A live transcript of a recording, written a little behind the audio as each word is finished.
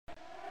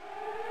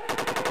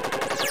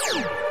3,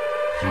 2,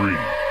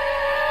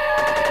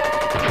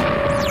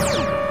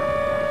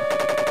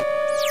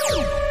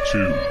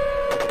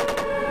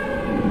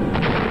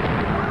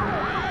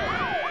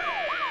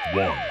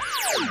 1.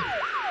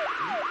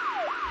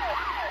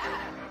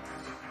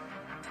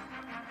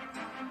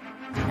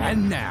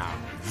 And now,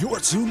 you're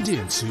tuned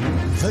into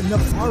the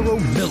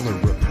Navarro-Miller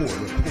Report,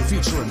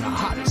 featuring the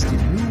hottest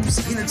in news,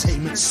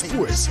 entertainment,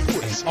 sports,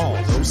 and all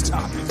those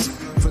topics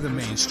for the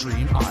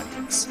mainstream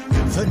audience.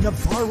 The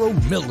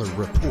Navarro-Miller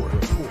Report.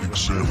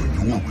 Examine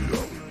your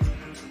reality.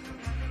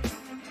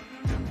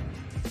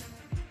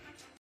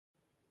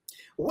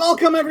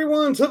 Welcome,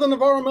 everyone, to the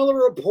Navarro-Miller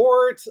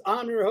Report.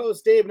 I'm your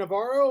host, Dave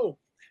Navarro.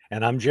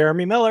 And I'm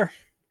Jeremy Miller.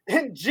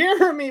 And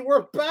Jeremy,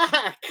 we're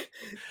back.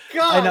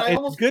 God, I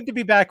know, it's good to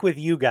be back with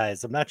you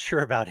guys. I'm not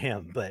sure about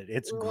him, but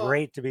it's Well,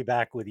 great to be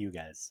back with you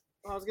guys.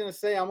 I was going to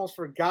say I almost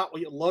forgot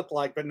what you look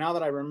like, but now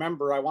that I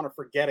remember, I want to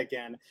forget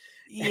again.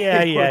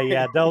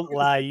 Yeah. Don't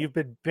lie. You've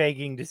been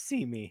begging to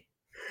see me.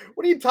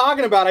 What are you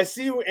talking about? I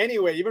see you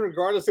anyway, even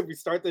regardless if we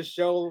start this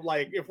show,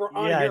 like if we're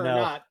on here or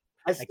not.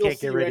 I can't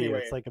see get rid you anyway. of you.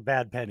 It's like a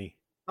bad penny.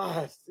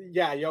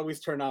 Yeah, you always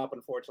turn up,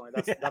 unfortunately.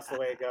 That's the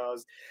way it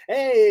goes.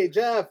 Hey,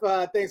 Jeff,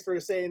 thanks for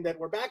saying that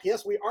we're back.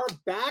 Yes, we are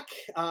back.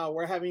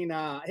 We're having,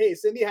 hey,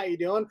 Cindy, how you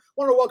doing?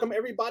 Want to welcome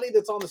everybody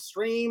that's on the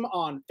stream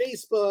on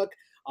Facebook,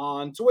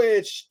 on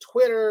Twitch,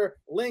 Twitter,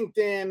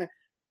 LinkedIn,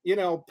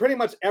 pretty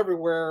much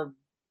everywhere,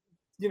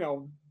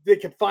 they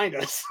can find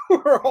us.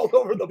 We're all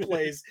over the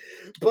place.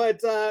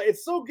 But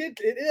it's so good.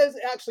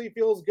 Actually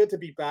feels good to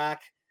be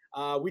back.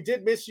 We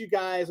did miss you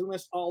guys. We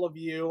missed all of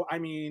you. I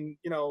mean,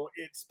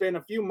 it's been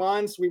a few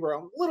months. We were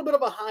a little bit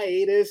of a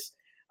hiatus.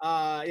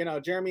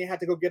 Jeremy had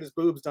to go get his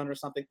boobs done or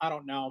something. I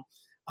don't know.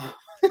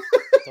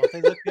 Don't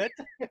they look good?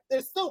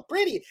 They're so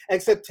pretty.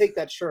 Except take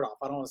that shirt off.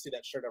 I don't want to see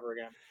that shirt ever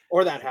again.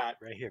 Or that hat.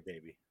 Right here,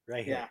 baby.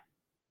 Right here.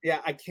 Yeah,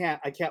 I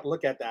can't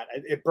look at that.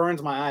 It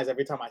burns my eyes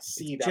every time I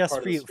see that. Just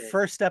part for of the you. screen.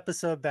 First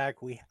episode back,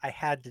 I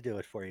had to do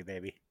it for you,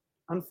 baby.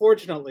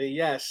 Unfortunately,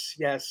 yes.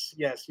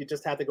 You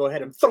just had to go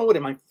ahead and throw it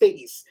in my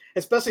face,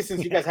 especially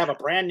since you guys have a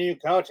brand new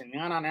coach and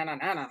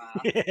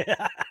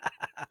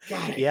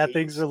Yeah,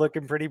 things are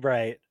looking pretty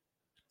bright.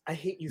 I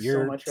hate you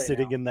You're so much right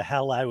sitting now. in the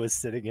hell I was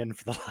sitting in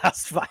for the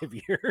last 5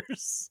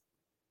 years.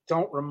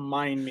 Don't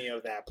remind me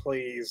of that,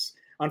 please.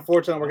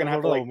 Unfortunately, we're gonna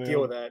have to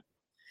deal with that.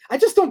 I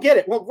just don't get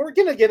it. Well, we're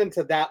gonna get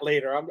into that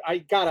later. I'm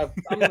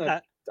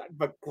gonna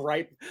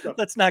gripe.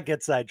 Let's not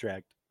get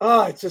sidetracked.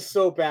 Oh, it's just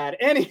so bad.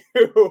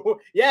 Anywho,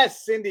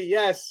 yes, Cindy,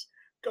 yes,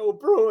 go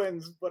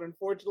Bruins. But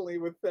unfortunately,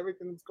 with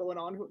everything that's going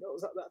on, who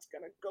knows how that's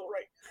going to go,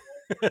 right?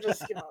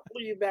 Just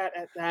leave that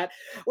at that.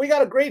 We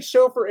got a great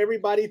show for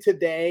everybody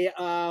today.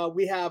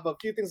 We have a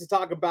few things to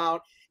talk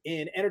about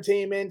in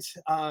entertainment,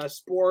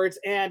 sports,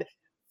 and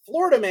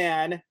Florida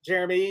Man.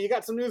 Jeremy, you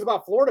got some news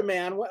about Florida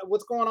Man.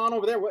 What's going on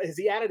over there? Is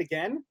he at it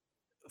again?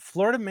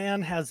 Florida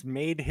Man has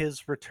made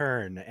his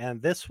return,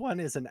 and this one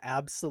is an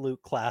absolute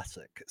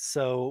classic.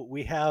 So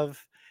we have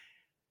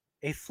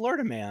a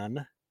Florida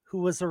man who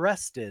was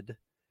arrested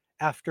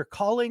after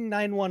calling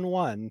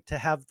 911 to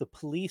have the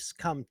police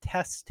come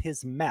test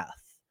his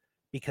meth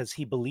because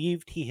he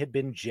believed he had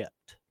been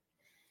gypped.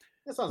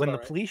 When the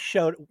police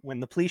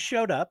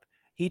showed up,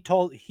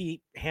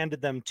 he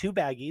handed them 2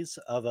 baggies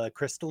of a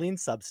crystalline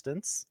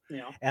substance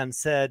and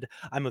said,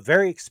 "I'm a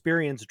very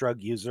experienced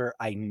drug user.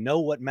 I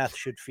know what meth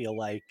should feel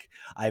like.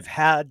 I've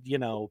had,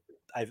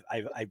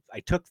 I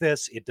took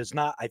this. It does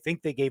not, I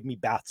think they gave me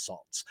bath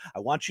salts. I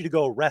want you to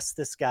go arrest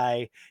this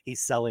guy.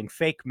 He's selling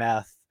fake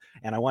meth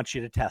and I want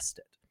you to test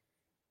it."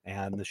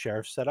 And the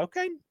sheriff said,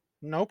 "Okay,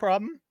 no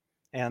problem."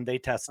 And they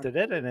tested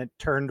it and it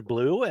turned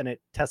blue and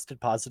it tested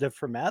positive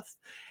for meth.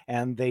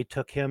 And they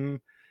took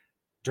him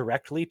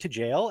directly to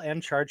jail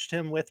and charged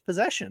him with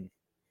possession.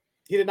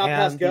 He did not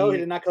pass go. He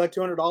did not collect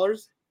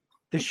 $200.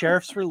 The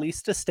sheriffs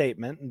released a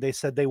statement and they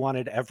said they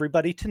wanted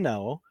everybody to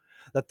know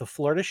that the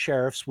Florida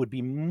sheriffs would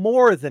be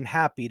more than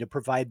happy to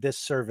provide this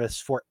service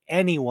for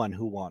anyone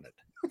who wanted.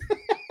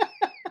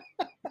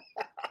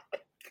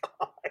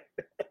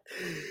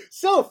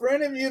 So for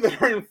any of you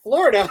that are in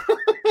Florida,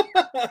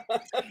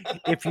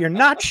 if you're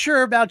not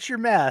sure about your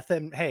meth,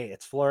 and hey,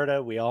 it's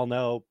Florida, we all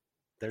know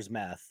there's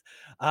meth.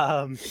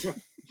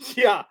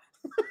 Yeah.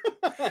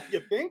 You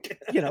think?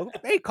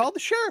 Hey, call the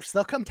sheriffs.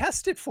 They'll come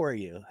test it for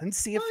you and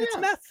see if it's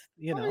meth.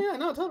 Yeah,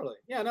 no, totally.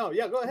 Yeah, no,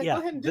 yeah, go ahead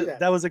and do that.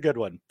 That was a good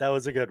one.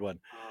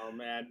 Oh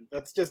man,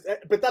 but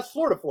that's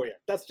Florida for you.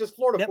 That's just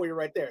Florida for you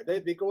right there.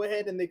 They go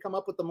ahead and they come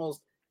up with the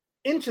most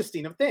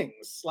interesting of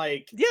things.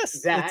 Like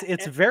yes,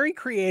 it's a very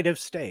creative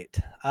state.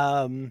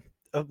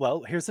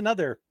 Well, here's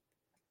another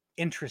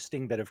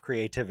interesting bit of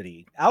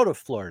creativity out of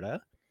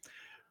Florida.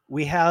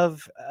 We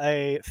have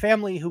a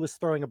family who was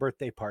throwing a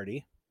birthday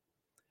party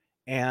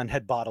and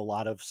had bought a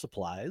lot of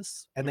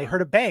supplies, and they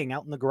heard a bang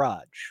out in the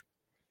garage,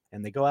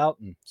 and they go out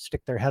and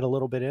stick their head a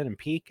little bit in and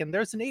peek, and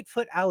there's an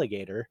 8-foot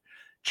alligator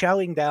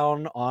chowing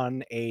down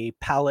on a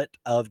pallet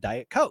of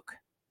Diet Coke.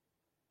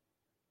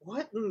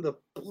 What in the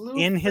blue?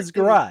 In his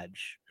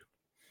garage.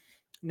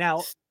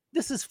 Now,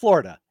 this is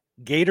Florida.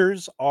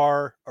 gators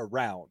are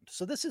around.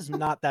 So this is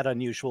not that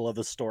unusual of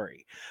a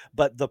story.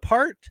 But the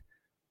part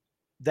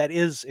that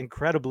is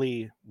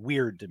incredibly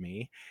weird to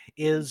me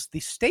is the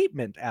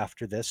statement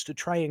after this to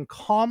try and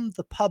calm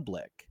the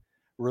public,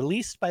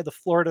 released by the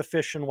Florida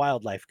Fish and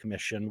Wildlife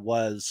Commission,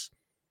 was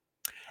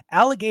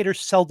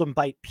alligators seldom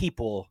bite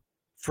people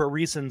for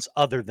reasons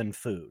other than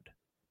food.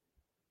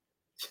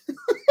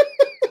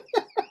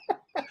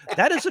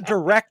 That is a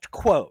direct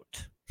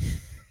quote.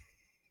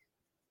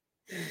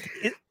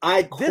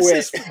 I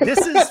quit. This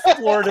is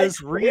Florida's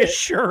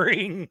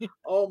reassuring.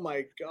 Oh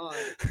my God.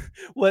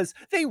 Was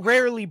they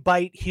rarely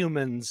bite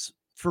humans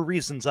for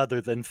reasons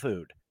other than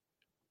food.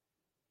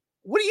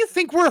 What do you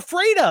think we're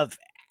afraid of?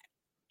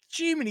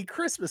 Jiminy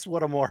Christmas,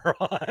 what a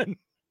moron.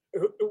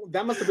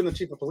 That must have been the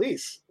chief of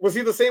police. Was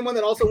he the same one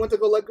that also went to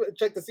go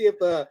check to see if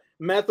the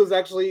meth was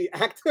actually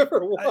active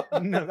or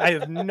what? No, I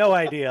have no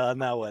idea on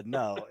that one.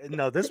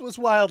 No, this was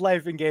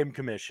Wildlife and Game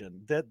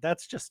Commission.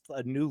 That's just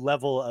a new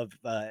level of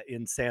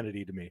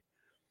insanity to me.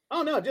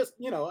 Oh no, just,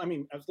 I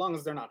mean, as long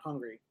as they're not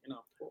hungry,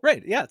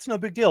 Right, yeah, it's no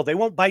big deal. They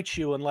won't bite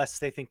you unless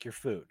they think you're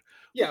food.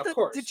 Yeah, of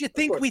course. Did you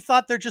think we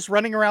thought they're just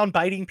running around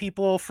biting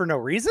people for no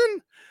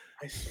reason?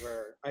 I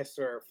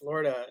swear,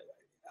 Florida.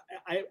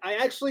 I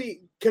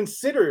actually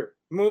consider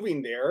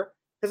moving there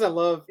because I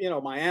love,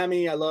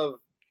 Miami. I love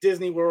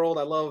Disney World.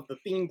 I love the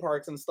theme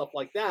parks and stuff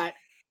like that.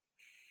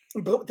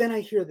 But then I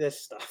hear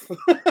this stuff.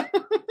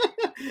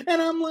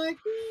 And I'm like,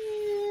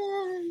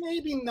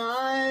 maybe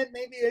not.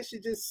 Maybe I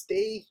should just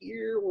stay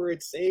here where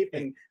it's safe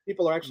and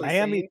people are actually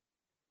saying.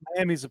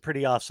 Miami's a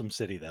pretty awesome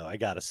city, though, I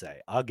gotta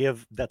say.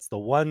 That's the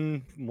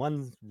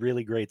one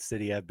really great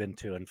city I've been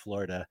to in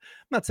Florida.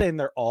 I'm not saying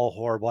they're all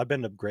horrible. I've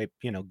been to great,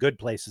 good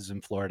places in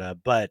Florida,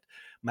 but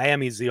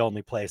Miami's the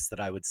only place that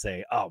I would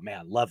say, oh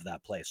man, love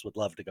that place. Would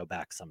love to go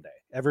back someday.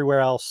 Everywhere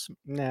else,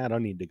 I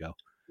don't need to go.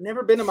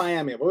 Never been to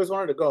Miami. I've always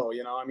wanted to go,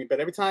 but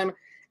every time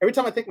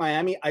I think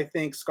Miami, I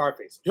think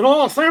Scarface. You know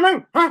what I'm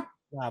saying, huh?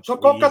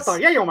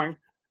 Man.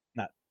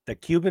 The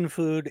Cuban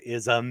food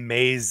is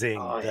amazing.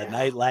 Oh, the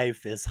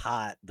nightlife is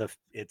hot.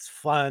 It's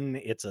fun.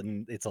 It's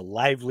a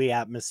lively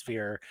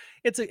atmosphere.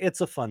 It's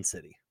a fun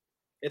city.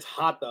 It's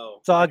hot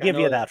though. So I'll give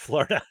you that,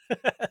 Florida.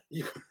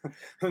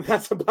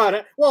 That's about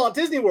it. Well,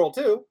 Disney World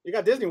too. You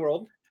got Disney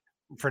World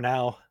for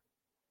now,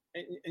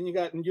 and you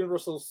got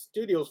Universal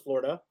Studios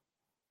Florida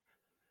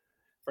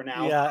for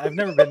now. Yeah, I've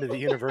never been to the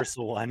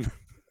Universal one.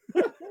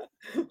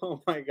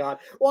 Oh my God.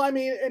 Well, I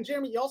mean, and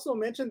Jeremy, you also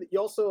mentioned that you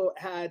also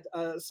had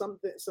some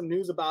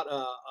news about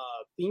a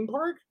theme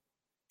park.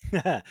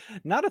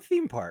 Not a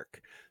theme park.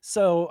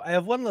 So I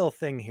have one little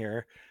thing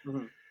here.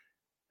 Mm-hmm.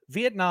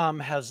 Vietnam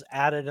has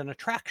added an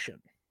attraction.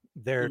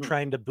 They're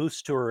trying to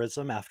boost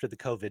tourism after the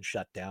COVID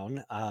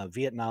shutdown.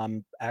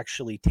 Vietnam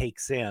actually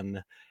takes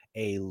in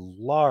a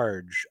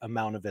large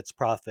amount of its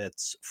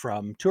profits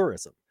from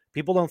tourism.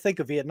 People don't think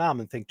of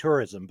Vietnam and think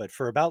tourism, but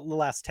for about the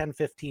last 10,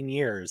 15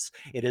 years,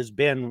 it has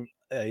been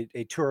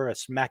a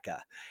tourist mecca,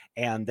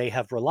 and they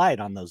have relied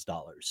on those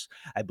dollars.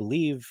 I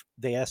believe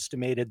they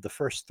estimated the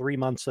first 3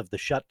 months of the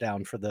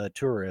shutdown for the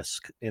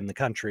tourists in the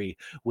country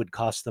would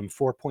cost them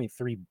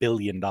 $4.3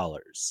 billion.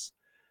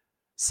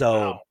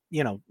 So,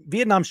 wow.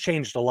 Vietnam's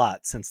changed a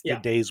lot since the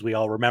days we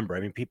all remember. I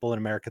mean, people in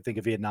America think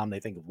of Vietnam, they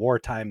think of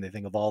wartime, they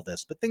think of all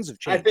this, but things have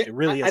changed. It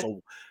really is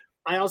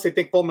I honestly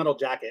think Full Metal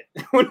Jacket.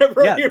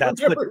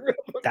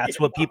 That's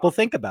what people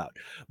think about.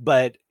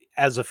 But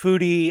as a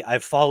foodie,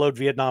 I've followed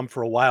Vietnam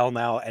for a while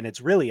now, and it's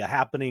really a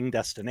happening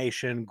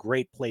destination,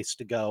 great place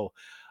to go.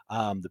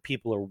 The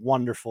people are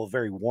wonderful,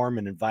 very warm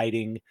and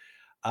inviting.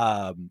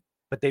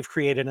 But they've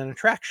created an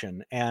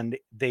attraction, and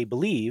they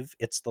believe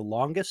it's the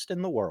longest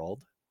in the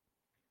world.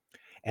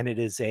 And it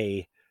is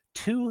a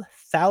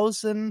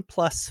 2,000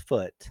 plus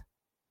foot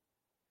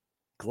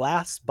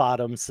glass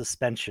bottom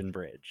suspension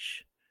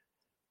bridge.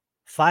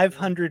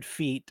 500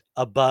 feet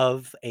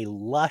above a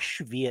lush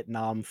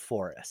Vietnam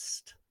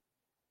forest.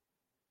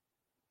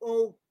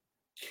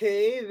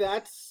 Okay,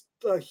 that's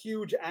a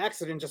huge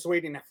accident just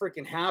waiting to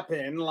freaking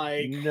happen.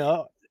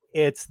 No,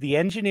 it's the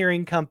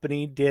engineering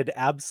company did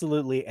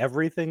absolutely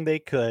everything they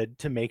could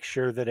to make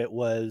sure that it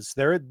was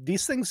there.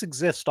 These things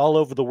exist all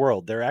over the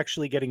world. They're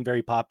actually getting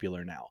very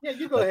popular now. Yeah,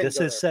 you go ahead.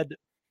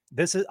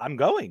 I'm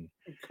going.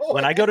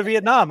 When I go to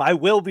Vietnam, I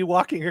will be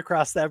walking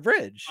across that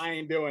bridge. I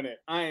ain't doing it.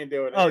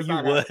 Oh, you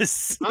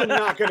was. I'm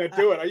not going to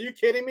do it. Are you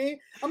kidding me?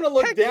 I'm going to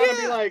look down and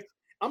be like,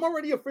 I'm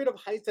already afraid of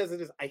heights as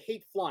it is. I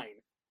hate flying,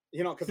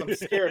 because I'm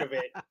scared of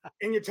it.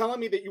 And you're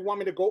telling me that you want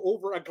me to go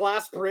over a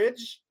glass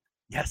bridge?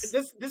 Yes.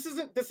 This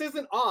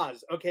isn't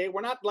Oz, okay? We're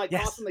not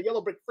crossing the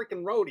yellow brick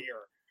freaking road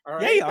here. All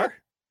right. Yeah, you are.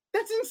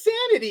 That's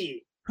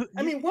insanity. Who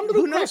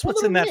knows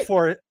what's in that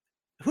forest?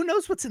 Who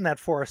knows what's in that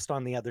forest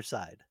on the other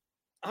side?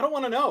 I don't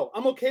want to know.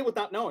 I'm okay with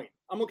not knowing.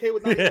 I'm okay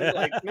with not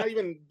even, not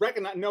even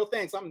recognize. No,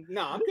 thanks. I'm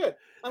good.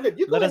 I'm good.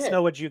 You go Let ahead. us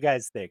know what you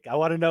guys think. I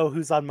want to know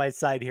who's on my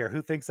side here.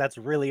 Who thinks that's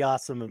really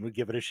awesome and would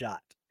give it a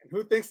shot? And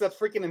who thinks that's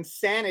freaking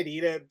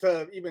insanity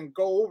to even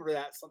go over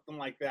that, something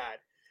like that?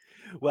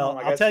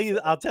 Well, I'll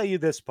tell you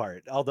this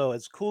part. Although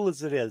as cool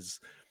as it is,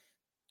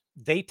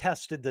 they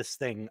tested this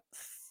thing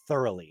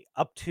thoroughly.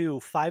 Up to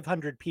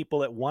 500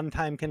 people at one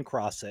time can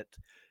cross it.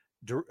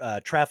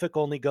 Traffic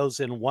only goes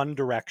in one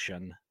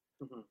direction.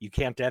 Mhm. You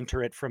can't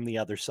enter it from the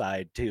other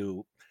side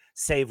to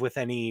save with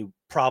any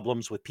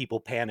problems with people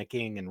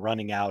panicking and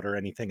running out or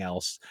anything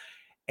else.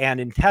 And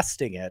in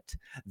testing it,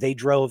 they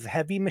drove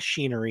heavy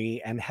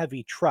machinery and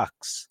heavy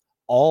trucks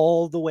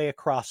all the way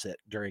across it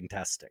during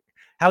testing.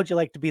 How would you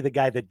like to be the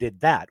guy that did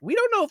that? We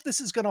don't know if this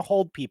is going to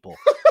hold people.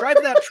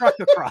 Drive that truck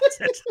across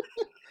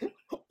it.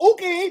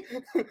 Okay.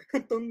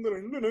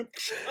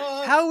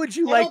 How would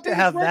you I like don't to think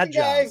have it's that working,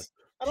 job? guys.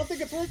 I don't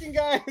think it's working,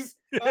 guys.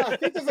 I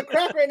think there's a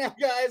crack right now,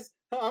 guys.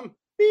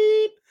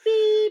 Beep,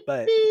 beep,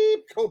 But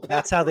beep. Go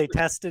that's how they backwards.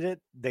 tested it.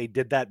 They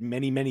did that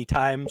many, many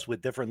times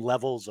with different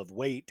levels of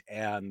weight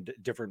and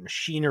different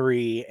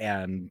machinery,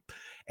 and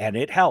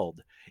it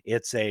held.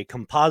 It's a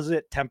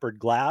composite tempered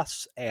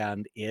glass,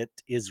 and it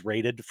is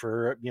rated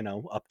for,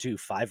 up to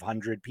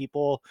 500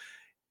 people.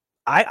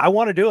 I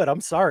want to do it.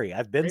 I'm sorry.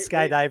 I've been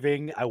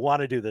skydiving. I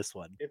want to do this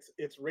one.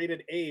 It's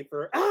rated A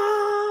for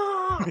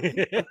run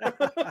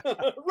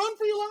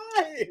for your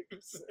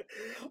lives.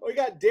 We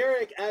got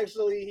Derek.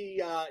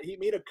 Actually, he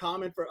made a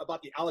comment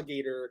about the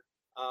alligator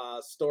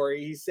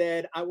story. He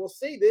said, "I will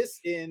say this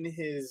in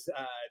his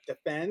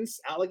defense: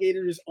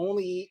 alligators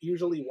only eat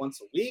usually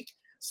once a week,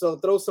 so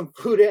throw some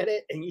food at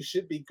it, and you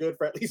should be good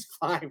for at least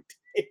 5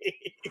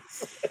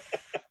 days."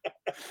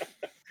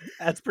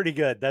 That's pretty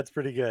good. That's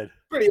pretty good.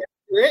 Pretty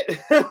accurate.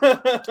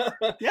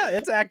 Yeah,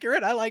 it's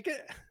accurate. I like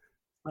it.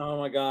 Oh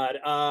my God.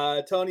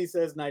 Tony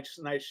says, nice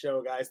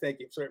show, guys. Thank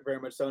you very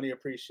much, Tony.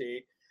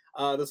 Appreciate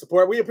the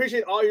support. We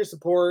appreciate all your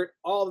support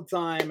all the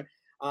time.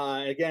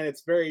 Again,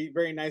 it's very,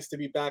 very nice to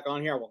be back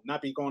on here. I will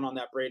not be going on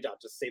that bridge. I'll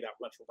just say that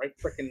right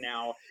freaking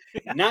now.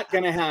 Not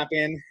going to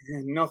happen.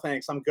 No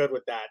thanks. I'm good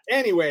with that.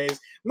 Anyways,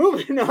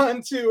 moving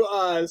on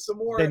to some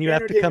more. Then you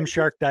have to come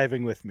shark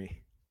diving with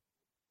me.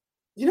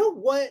 You know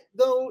what,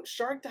 though?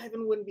 Shark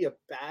diving wouldn't be a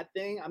bad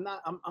thing.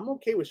 I'm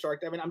okay with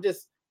shark diving. I'm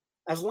just,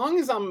 as long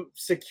as I'm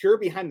secure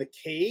behind the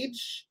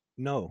cage.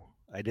 No,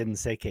 I didn't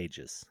say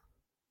cages.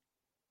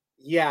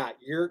 Yeah,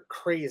 you're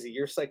crazy.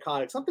 You're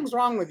psychotic. Something's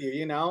wrong with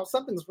you.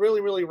 Something's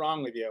really, really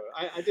wrong with you.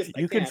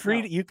 You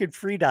could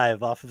free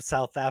dive off of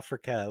South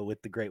Africa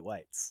with the great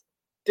whites.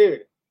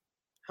 Dude,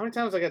 how many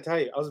times I got to tell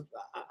you?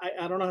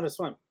 I don't know how to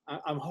swim.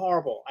 I'm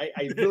horrible.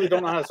 I really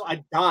don't know how to swim.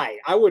 I die.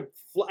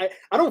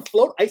 I don't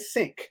float. I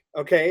sink.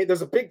 Okay,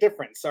 there's a big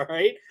difference. All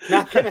right,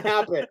 not gonna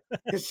happen.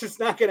 It's just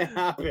not gonna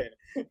happen.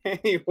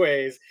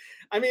 Anyways,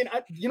 I mean,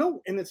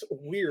 and it's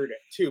weird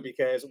too,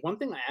 because one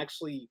thing I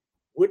actually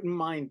wouldn't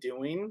mind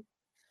doing,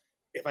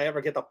 if I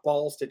ever get the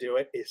balls to do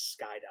it, is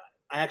skydive.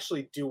 I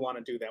actually do want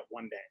to do that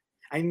one day.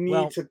 I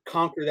need to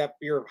conquer that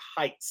fear of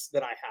heights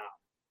that I have.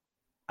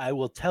 I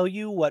will tell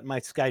you what my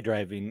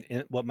skydiving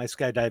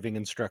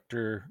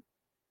instructor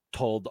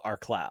told our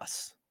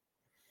class.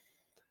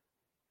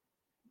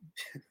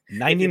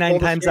 99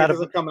 times out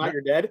of come out,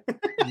 you're dead.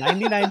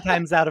 99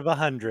 times out of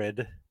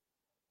 100,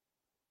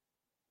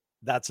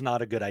 that's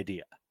not a good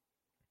idea.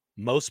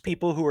 Most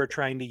people who are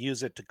trying to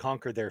use it to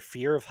conquer their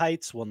fear of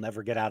heights will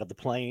never get out of the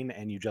plane,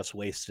 and you just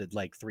wasted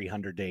like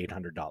 $300 to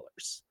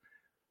 $800.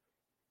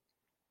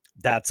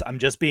 I'm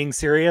just being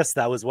serious.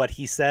 That was what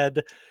he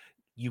said.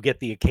 You get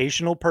the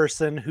occasional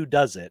person who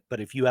does it,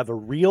 but if you have a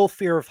real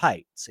fear of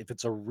heights, if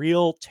it's a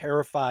real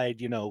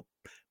terrified,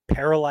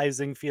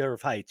 paralyzing fear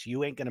of heights,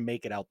 you ain't going to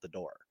make it out the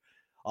door.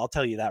 I'll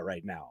tell you that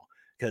right now,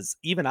 because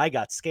even I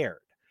got scared.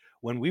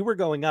 When we were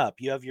going up,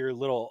 you have your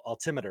little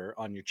altimeter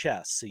on your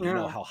chest, so you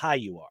know how high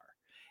you are.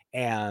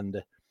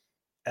 And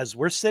as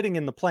we're sitting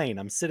in the plane,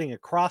 I'm sitting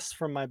across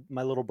from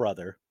my little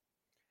brother,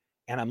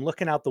 and I'm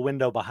looking out the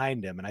window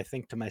behind him, and I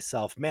think to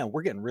myself, man,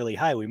 we're getting really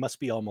high. We must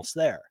be almost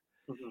there.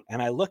 Mm-hmm.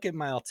 And I look at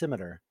my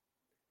altimeter,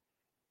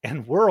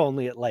 and we're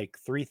only at like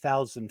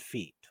 3,000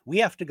 feet. We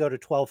have to go to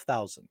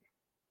 12,000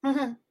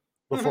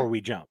 before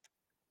we jump.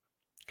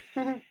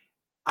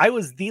 I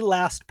was the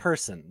last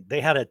person. They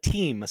had a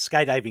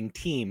skydiving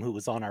team who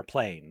was on our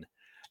plane,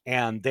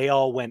 and they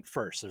all went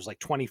first. There's like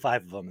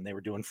 25 of them, and they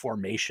were doing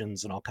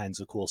formations and all kinds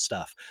of cool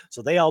stuff.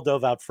 So they all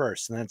dove out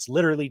first, and then it's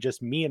literally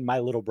just me and my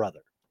little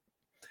brother.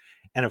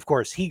 And of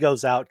course, he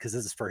goes out because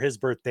this is for his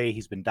birthday.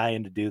 He's been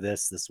dying to do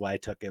this. This is why I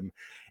took him.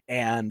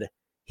 And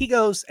he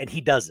goes and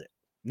he does it.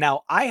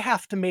 Now, I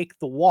have to make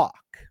the walk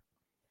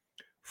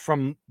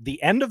from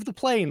the end of the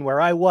plane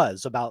where I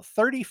was, about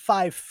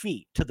 35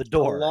 feet to the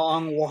door. A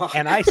long walk.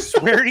 And I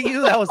swear to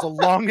you, that was the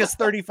longest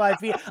 35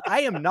 feet.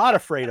 I am not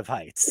afraid of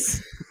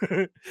heights.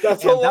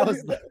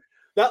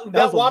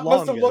 That walk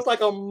must have looked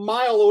like a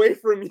mile away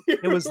from you.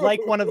 It was like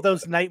one of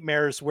those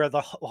nightmares where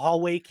the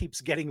hallway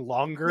keeps getting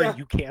longer and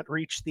you can't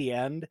reach the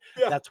end.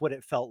 Yeah. That's what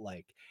it felt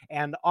like.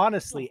 And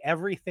honestly,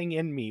 everything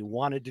in me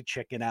wanted to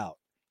chicken out.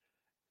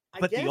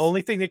 But the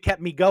only thing that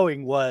kept me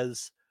going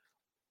was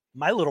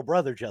my little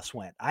brother just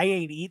went. I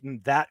ain't eaten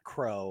that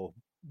crow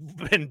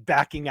and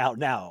backing out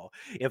now.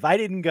 If I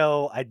didn't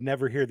go, I'd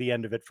never hear the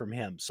end of it from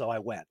him. So I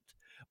went.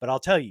 But I'll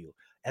tell you,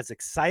 as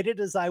excited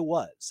as I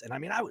was, and I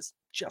mean, I was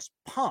just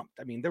pumped.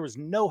 I mean, there was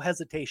no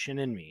hesitation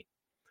in me.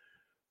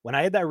 When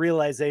I had that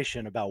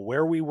realization about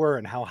where we were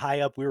and how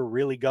high up we were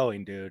really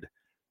going, dude,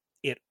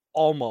 it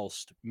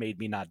almost made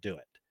me not do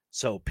it.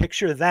 So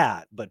picture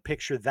that, but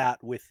picture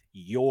that with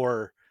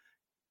your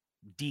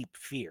deep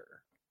fear.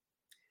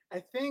 I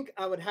think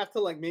I would have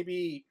to like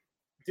maybe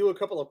do a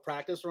couple of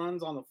practice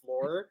runs on the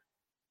floor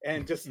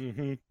and just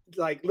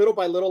like little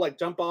by little, like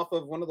jump off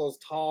of one of those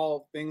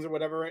tall things or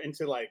whatever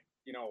into like,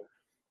 you know.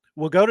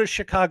 We'll go to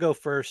Chicago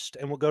first,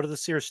 and we'll go to the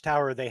Sears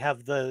Tower. They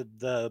have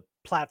the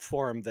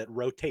platform that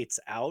rotates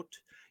out.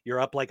 You're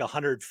up like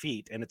 100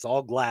 feet, and it's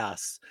all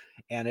glass,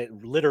 and it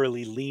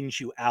literally leans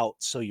you out,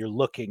 so you're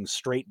looking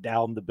straight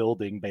down the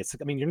building.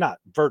 Basically, I mean, you're not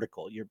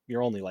vertical.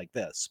 You're only like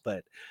this.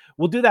 But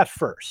we'll do that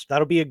first.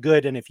 That'll be a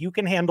good. And if you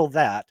can handle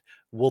that,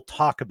 we'll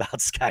talk about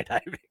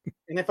skydiving.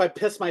 And if I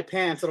piss my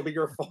pants, it'll be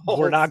your fault.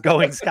 We're not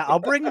going sky.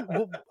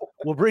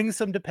 We'll bring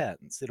some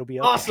Depends. It'll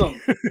be okay.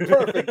 Awesome.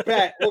 Perfect.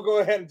 Bet. We'll go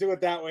ahead and do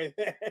it that way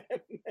then.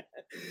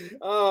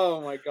 Oh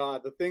my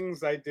God. The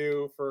things I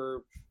do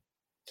for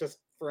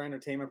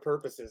entertainment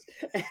purposes.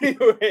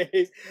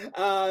 Anyways,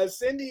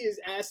 Cindy is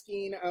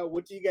asking,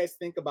 what do you guys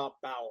think about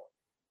Bauer?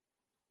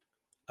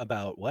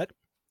 About what?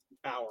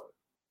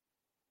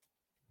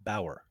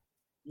 Bauer.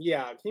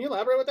 Yeah. Can you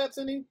elaborate with that,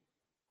 Cindy?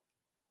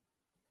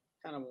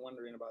 Kind of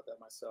wondering about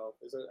that myself.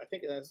 I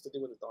think it has to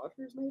do with the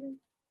Dodgers, maybe?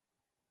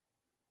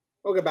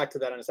 We'll get back to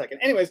that in a second.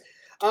 Anyways,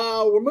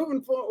 we're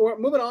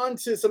moving on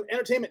to some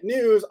entertainment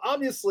news.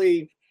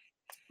 Obviously,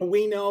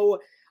 we know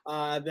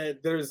that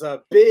there's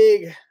a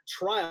big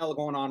trial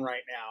going on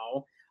right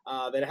now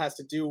that has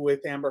to do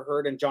with Amber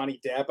Heard and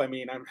Johnny Depp. I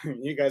mean,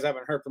 you guys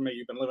haven't heard from me.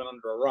 You've been living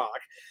under a rock.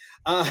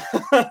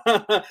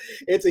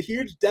 It's a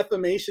huge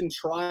defamation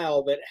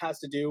trial that has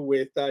to do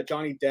with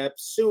Johnny Depp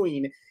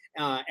suing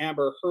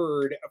Amber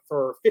Heard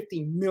for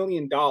 $50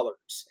 million.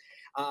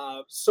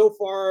 So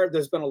far,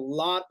 there's been a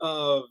lot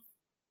of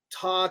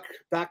talk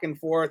back and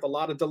forth, a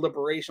lot of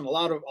deliberation, a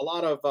lot of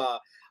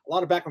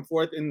back and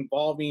forth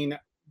involving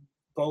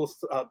both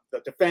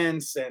the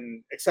defense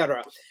and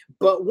etc.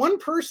 But one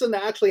person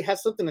that actually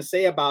has something to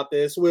say about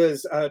this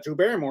was Drew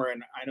Barrymore,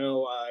 and I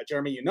know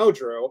Jeremy, you know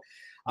Drew.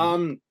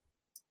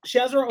 She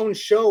has her own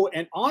show,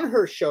 and on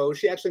her show,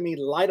 she actually made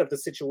light of the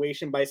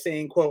situation by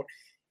saying, quote,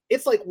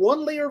 "It's like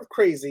one layer of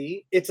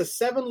crazy. It's a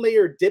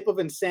 7-layer dip of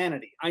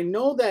insanity. I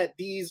know that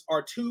these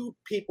are two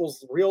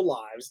people's real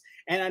lives,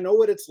 and I know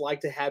what it's like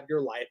to have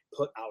your life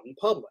put out in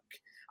public.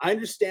 I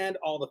understand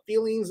all the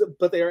feelings,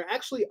 but they are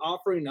actually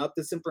offering up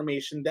this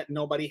information that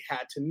nobody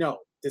had to know.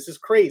 This is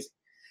crazy."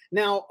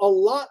 Now, a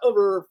lot of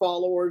her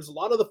followers, a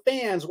lot of the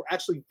fans were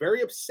actually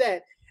very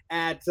upset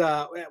at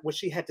what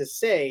she had to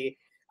say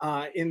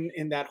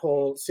in that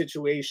whole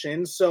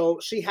situation. So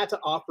she had to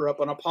offer up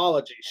an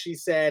apology. She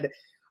said,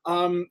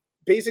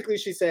 basically,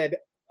 she said,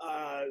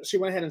 she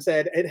went ahead and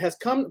said, "It has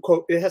come,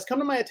 quote, it has come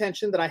to my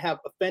attention that I have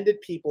offended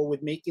people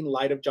with making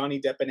light of Johnny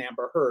Depp and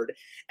Amber Heard.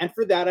 And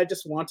for that, I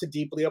just want to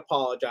deeply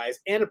apologize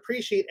and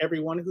appreciate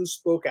everyone who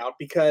spoke out,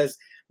 because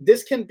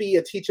this can be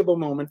a teachable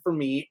moment for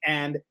me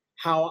and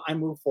how I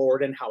move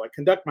forward and how I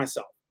conduct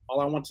myself.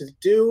 All I want to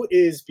do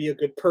is be a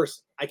good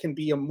person. I can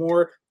be a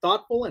more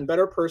thoughtful and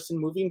better person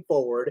moving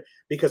forward,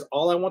 because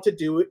all I want to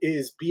do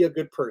is be a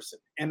good person.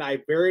 And I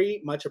very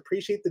much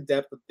appreciate the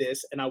depth of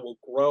this, and I will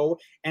grow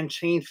and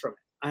change from it.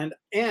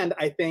 And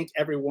I thank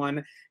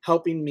everyone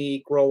helping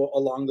me grow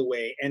along the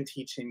way and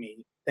teaching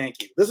me.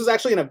 Thank you." This is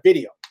actually in a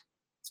video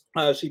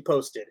she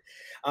posted.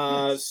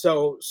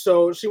 So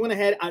she went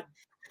ahead.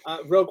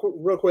 Real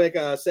quick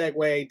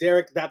segue.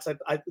 Derek,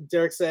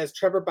 Derek says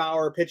Trevor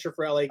Bauer, pitcher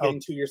for LA,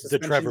 getting 2 years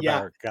suspension. The Trevor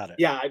Bauer, got it.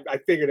 Yeah, I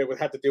figured it would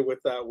have to do with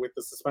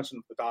the suspension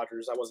of the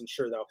Dodgers. I wasn't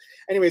sure though.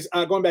 Anyways,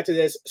 going back to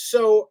this.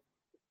 So,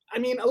 I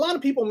mean, a lot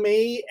of people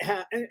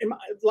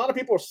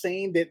are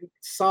saying that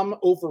some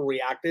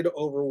overreacted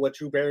over what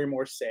Drew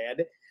Barrymore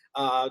said.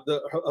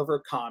 Of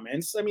her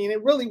comments. I mean,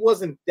 it really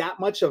wasn't that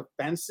much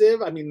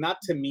offensive. I mean, not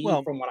to me,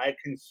 from what I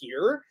can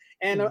hear.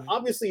 And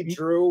obviously,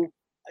 Drew,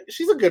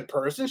 she's a good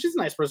person. She's a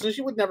nice person.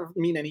 She would never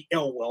mean any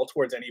ill will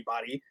towards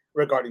anybody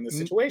regarding the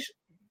situation.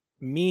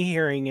 Me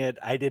hearing it,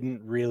 I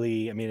didn't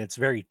really, I mean, it's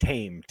very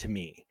tame to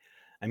me.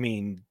 I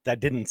mean,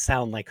 that didn't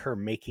sound like her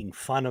making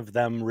fun of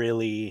them,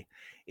 really.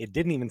 It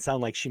didn't even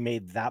sound like she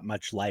made that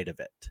much light of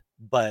it.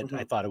 But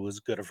I thought it was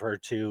good of her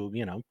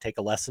to, take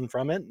a lesson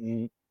from it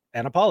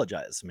and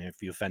apologize. I mean,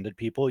 if you offended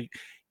people,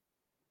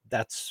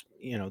 that's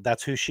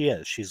who she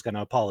is. She's going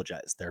to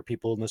apologize. There are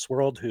people in this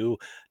world who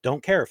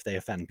don't care if they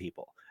offend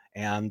people,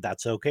 and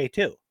that's okay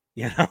too.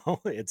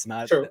 It's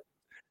not,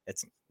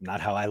 it's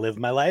not how I live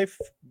my life.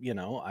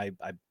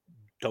 I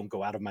don't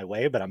go out of my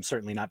way, but I'm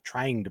certainly not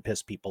trying to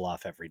piss people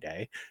off every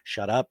day.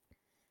 Shut up.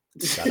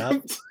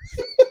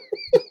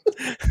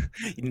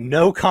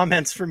 No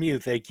comments from you.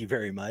 Thank you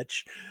very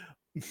much.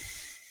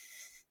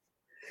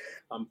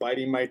 I'm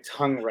biting my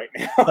tongue right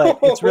now. But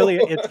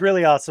it's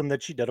really awesome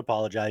that she did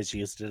apologize. She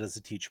used it as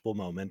a teachable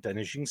moment. And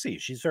as you can see,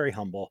 she's very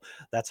humble.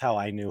 That's how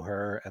I knew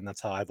her. And that's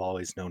how I've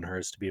always known her,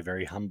 is to be a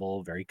very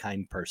humble, very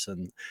kind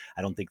person.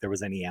 I don't think there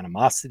was any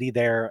animosity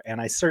there.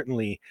 And I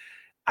certainly,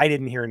 I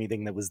didn't hear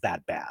anything that was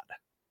that bad.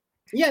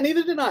 Yeah,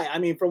 neither did I. I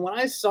mean, from what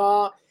I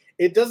saw,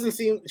 it doesn't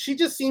seem, she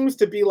just seems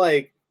to be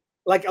like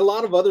a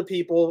lot of other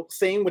people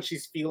saying what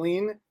she's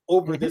feeling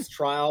over Mhm. this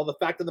trial. The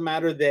fact of the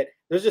matter that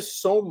there's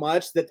just so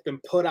much that's been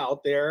put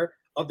out there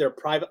of their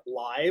private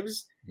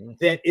lives Mhm.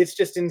 that it's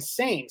just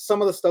insane.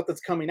 Some of the stuff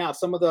that's coming out,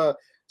 some of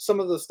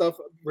the stuff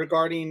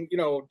regarding,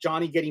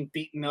 Johnny getting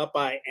beaten up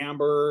by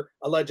Amber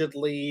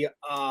allegedly,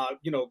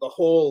 the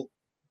whole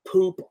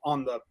poop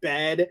on the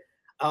bed.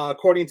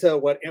 According to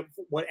what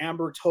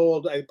Amber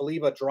told, I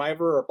believe a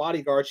driver or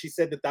bodyguard, she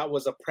said that that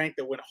was a prank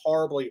that went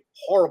horribly,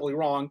 horribly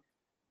wrong.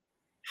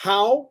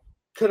 How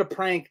could a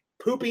prank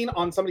pooping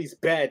on somebody's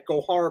bed go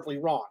horribly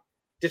wrong?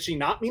 Did she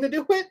not mean to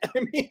do it? I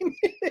mean,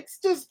 Yeah.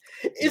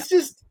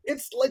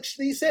 it's like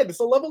she said, it's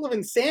a level of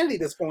insanity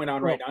that's going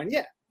on right Well, now. And yeah,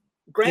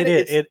 it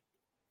granted, is it's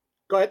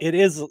go ahead. it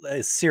is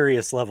a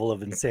serious level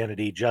of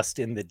insanity just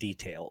in the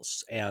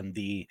details and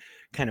the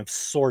kind of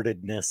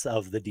sordidness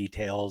of the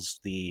details,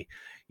 the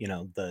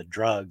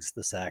drugs,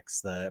 the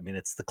sex, I mean,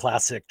 it's the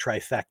classic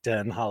trifecta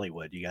in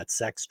Hollywood. You got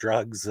sex,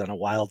 drugs, and a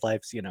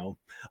wildlife's,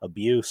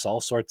 abuse,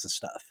 all sorts of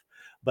stuff.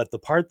 But the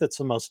part that's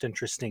the most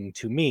interesting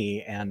to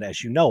me, and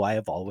as you know, I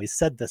have always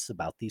said this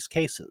about these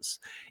cases,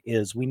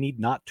 is we need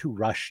not to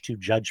rush to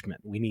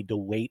judgment. We need to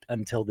wait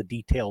until the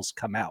details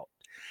come out.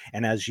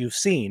 And as you've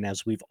seen,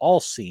 as we've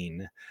all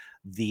seen,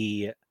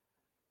 the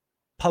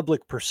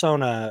public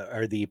persona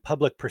or the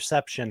public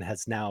perception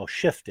has now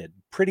shifted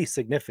pretty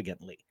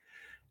significantly.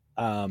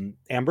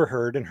 Amber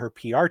Heard and her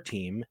PR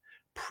team,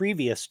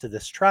 previous to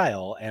this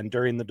trial and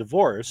during the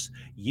divorce,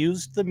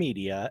 used the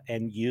media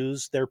and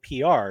used their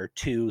PR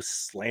to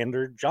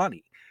slander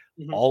Johnny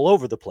Mhm. all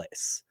over the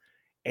place.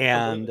 Completely.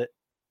 And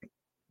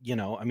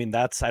I mean,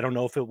 I don't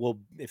know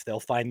if they'll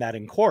find that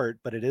in court,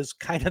 but it is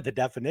kind of the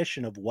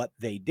definition of what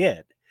they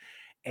did.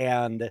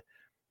 And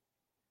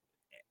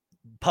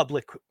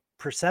public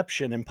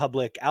perception and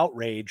public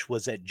outrage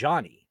was at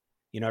Johnny.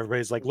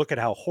 Everybody's like, look at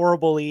how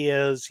horrible he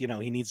is. He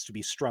needs to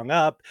be strung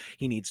up.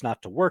 He needs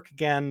not to work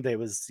again. There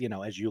was,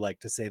 as you like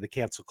to say, the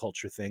cancel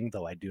culture thing,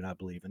 though I do not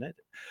believe in it.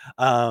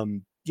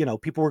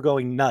 People were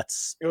going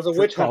nuts It was a for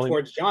witch hunt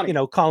towards Johnny.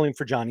 calling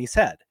for Johnny's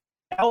head.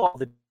 Now all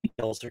the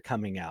details are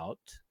coming out.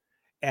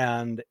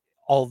 And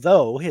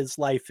although his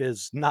life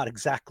is not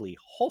exactly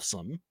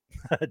wholesome,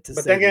 But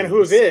then again,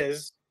 whose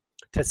is?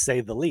 to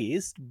say the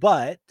least,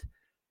 but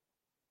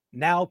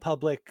now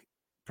public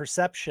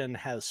perception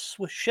has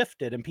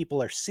shifted and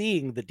people are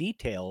seeing the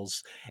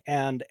details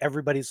and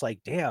everybody's like,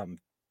 damn,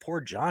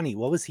 poor Johnny,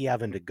 what was he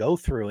having to go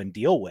through and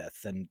deal with?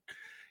 And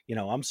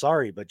I'm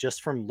sorry, but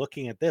just from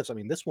looking at this, I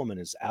mean, this woman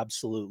is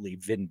absolutely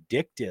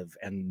vindictive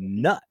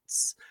and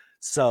nuts.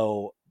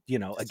 So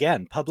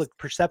again, public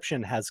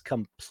perception has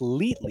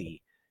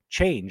completely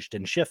changed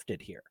and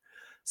shifted here.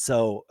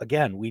 So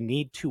again, we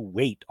need to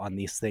wait on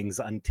these things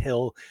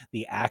until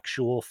the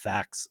actual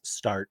facts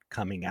start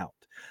coming out.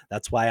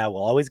 That's why I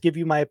will always give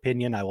you my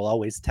opinion. I will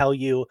always tell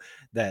you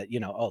that,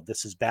 oh,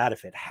 this is bad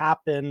if it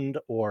happened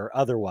or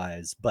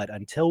otherwise. But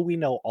until we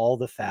know all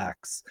the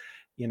facts,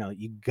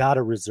 you got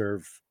to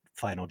reserve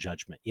final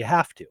judgment. You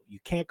have to. You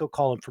can't go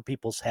calling for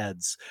people's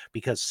heads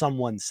because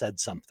someone said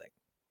something.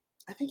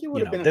 I think you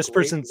would have been a This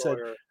great person said,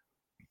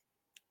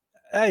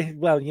 lawyer.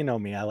 well, you know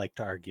me, I like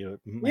to argue. It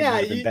might Yeah, not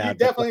have been you bad,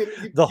 but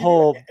definitely the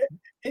whole,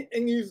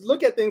 and you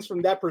look at things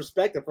from that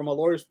perspective, from a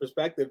lawyer's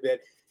perspective, that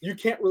you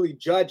can't really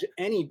judge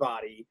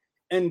anybody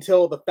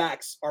until the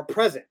facts are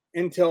present,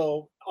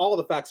 until all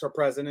the facts are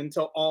present,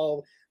 until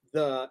all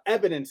the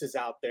evidence is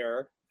out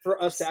there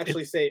for us to it,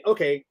 actually say,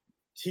 okay,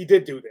 he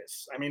did do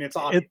this. I mean, it's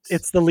obvious.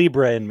 it's the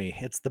Libra in me.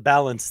 It's the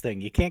balance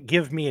thing. You can't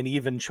give me an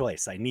even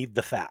choice. I need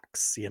the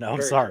facts. I'm Very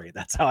true. sorry.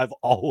 That's how I've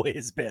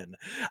always been.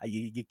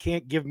 You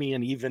can't give me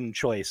an even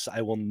choice.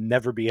 I will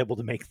never be able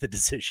to make the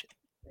decision.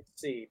 Let's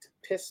see, to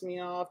piss me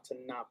off, to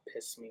not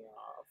piss me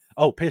off.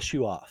 Oh, piss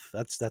you off.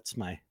 That's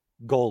my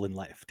goal in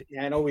life.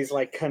 Yeah, I always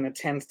kind of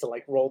tends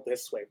to roll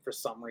this way for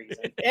some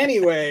reason.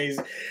 Anyways,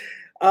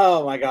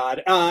 oh my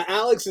God.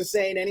 Alex is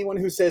saying anyone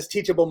who says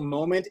teachable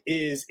moment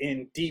is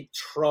in deep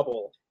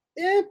trouble.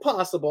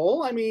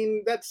 Possible. I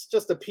mean, that's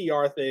just a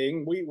PR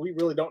thing. We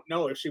really don't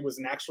know if she was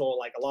in actual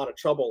a lot of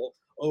trouble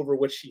over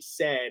what she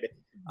said.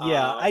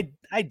 Yeah,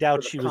 I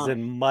doubt the she was in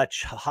comment.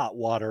 much hot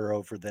water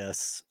over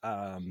this.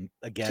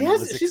 Again,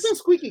 She's been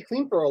squeaky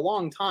clean for a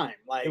long time.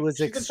 it was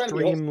She's been trying to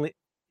be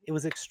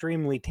wholesome.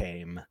 extremely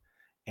tame,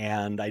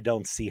 and I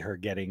don't see her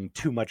getting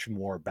too much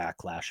more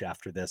backlash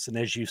after this. And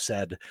as you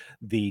said,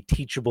 the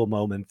teachable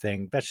moment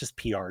thing, that's just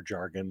PR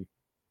jargon.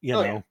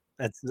 Oh, yeah.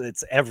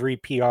 It's every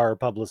PR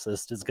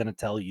publicist is going to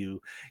tell you,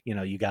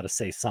 you got to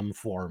say some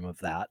form of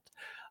that.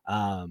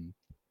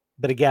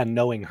 But again,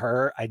 knowing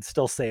her, I'd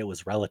still say it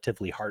was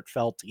relatively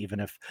heartfelt, even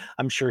if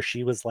I'm sure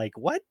she was like,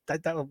 what?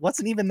 That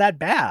wasn't even that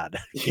bad.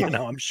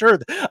 I'm sure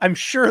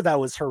that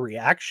was her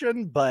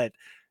reaction, but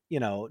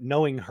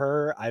knowing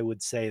her, I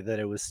would say that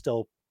it was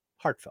still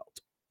heartfelt.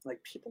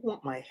 People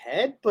want my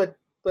head, but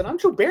I'm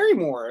Drew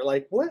Barrymore.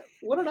 What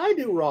did I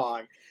do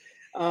wrong?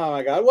 Oh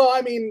my God. Well,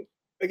 I mean,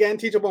 again,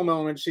 teachable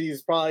moment.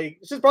 She's probably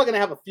gonna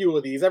have a few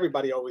of these.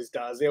 Everybody always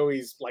does. They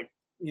always like,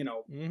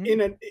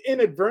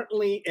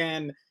 inadvertently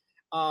and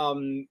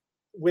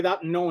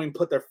without knowing,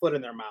 put their foot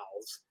in their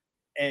mouths.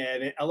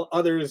 And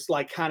others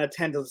like kind of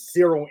tend to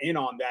zero in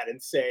on that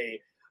and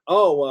say,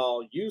 "Oh,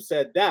 well, you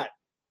said that.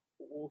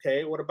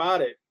 Okay, what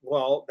about it?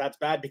 Well, that's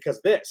bad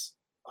because this."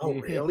 Oh,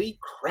 really?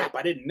 Crap,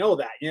 I didn't know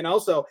that,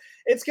 So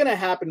it's going to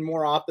happen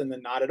more often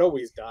than not. It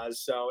always does.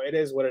 So it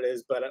is what it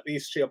is, but at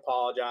least she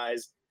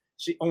apologized.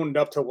 She owned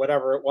up to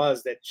whatever it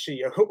was that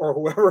she or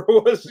whoever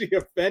it was she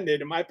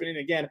offended. In my opinion,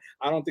 again,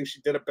 I don't think she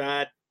did a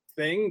bad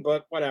thing,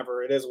 but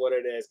whatever, it is what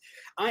it is.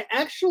 I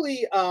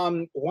actually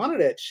wanted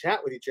to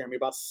chat with you, Jeremy,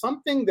 about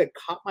something that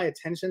caught my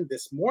attention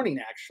this morning,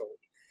 actually.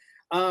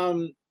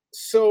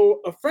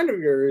 So a friend of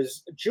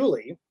yours,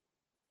 Julie,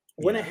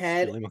 went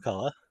ahead.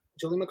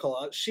 Julie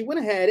McCullough, she went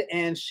ahead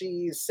and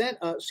she sent,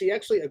 she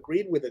actually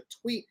agreed with a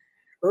tweet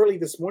early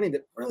this morning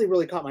that really,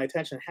 really caught my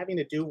attention, having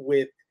to do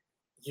with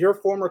your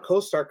former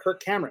co-star,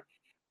 Kirk Cameron.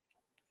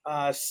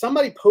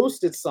 Somebody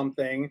posted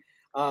something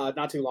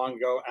not too long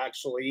ago,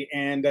 actually,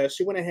 and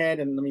she went ahead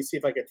and let me see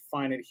if I could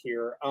find it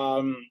here.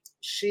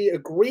 She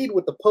agreed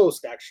with the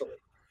post, actually.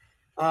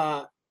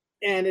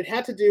 And it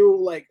had to do,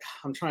 like,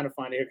 I'm trying to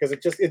find it here because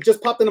it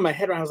just popped into my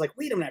head. And I was like,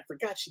 wait a minute, I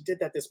forgot she did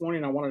that this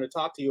morning. I wanted to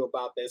talk to you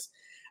about this.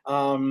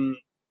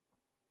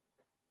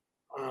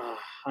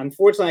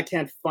 Unfortunately, I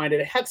can't find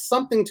it. It had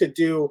something to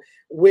do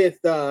with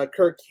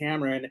Kirk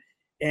Cameron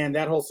and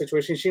that whole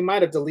situation. She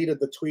might have deleted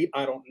the tweet.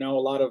 I don't know. A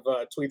lot of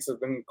tweets have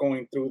been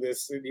going through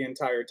this the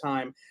entire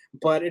time,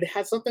 but it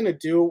had something to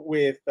do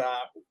with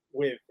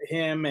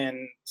him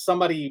and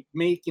somebody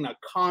making a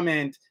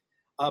comment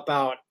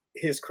about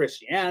his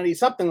Christianity,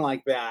 something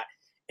like that.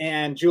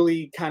 And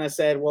Julie kind of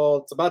said, well,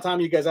 it's about time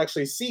you guys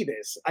actually see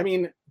this. I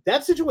mean,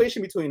 that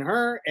situation between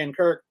her and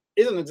Kirk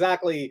isn't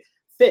exactly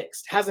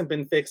fixed, hasn't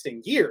been fixed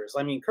in years.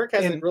 I mean, Kirk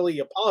hasn't really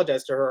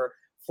apologized to her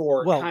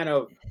for kind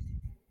of.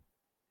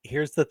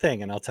 Here's the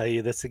thing, and I'll tell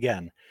you this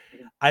again.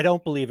 I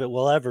don't believe it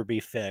will ever be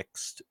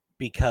fixed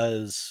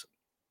because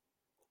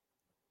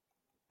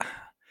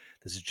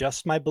this is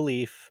just my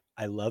belief.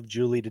 I love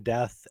Julie to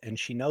death, and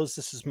she knows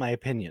this is my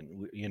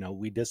opinion.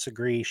 We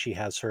disagree. She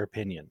has her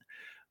opinion.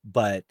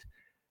 But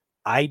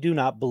I do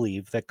not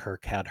believe that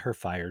Kirk had her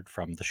fired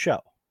from the show.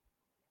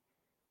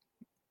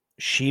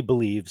 She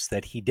believes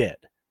that he did.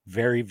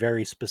 Very,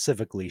 very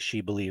specifically,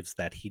 she believes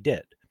that he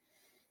did.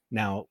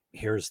 Now,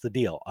 here's the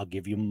deal. I'll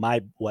give you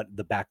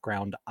the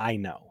background I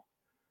know.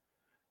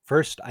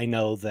 First, I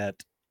know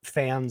that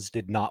fans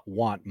did not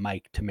want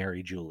Mike to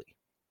marry Julie.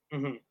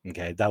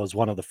 Okay, that was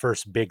one of the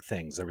first big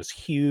things. There was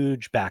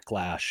huge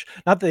backlash.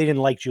 Not that they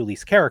didn't like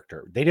Julie's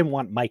character. They didn't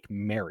want Mike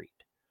married.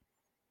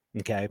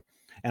 Okay,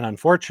 and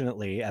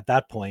unfortunately, at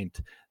that point,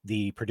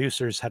 the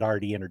producers had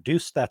already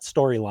introduced that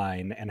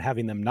storyline, and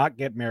having them not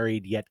get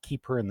married yet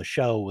keep her in the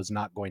show was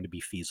not going to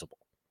be feasible.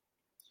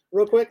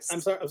 Real quick,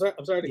 I'm sorry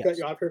to cut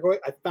you off here.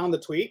 Quick, I found the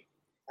tweet.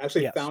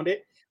 Found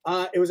it.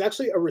 It was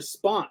actually a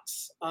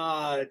response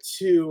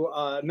to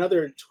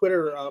another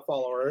Twitter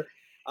follower.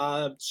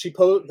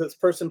 This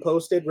person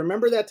posted,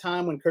 remember that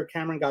time when Kirk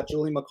Cameron got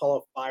Julie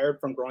McCullough fired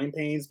from Growing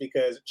Pains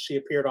because she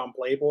appeared on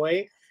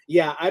Playboy?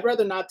 Yeah, I'd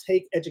rather not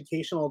take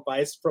educational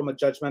advice from a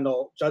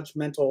judgmental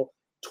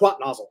twat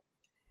nozzle.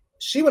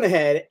 She went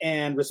ahead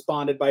and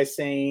responded by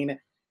saying,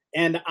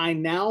 and I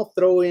now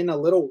throw in a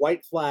little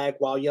white flag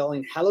while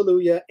yelling,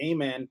 hallelujah,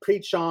 amen,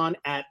 preach on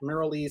at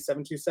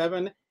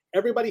Merrilee727.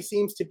 Everybody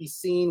seems to be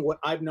seeing what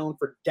I've known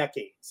for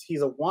decades.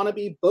 He's a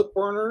wannabe book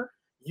burner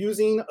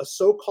using a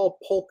so-called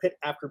pulpit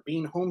after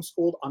being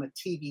homeschooled on a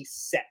TV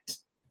set.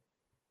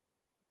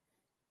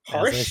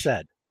 Harsh? As I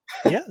said,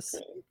 yes.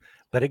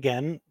 But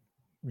again,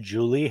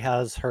 Julie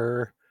has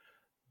her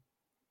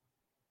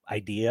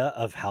idea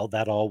of how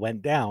that all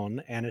went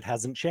down, and it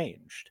hasn't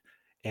changed.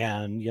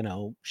 And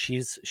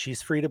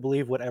she's free to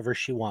believe whatever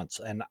she wants.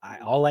 And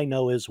all I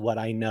know is what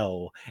I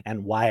know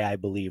and why I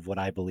believe what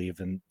I believe,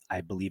 and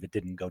I believe it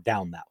didn't go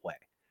down that way.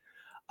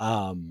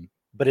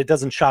 But it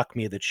doesn't shock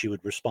me that she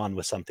would respond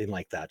with something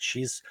like that.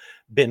 She's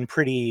been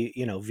pretty,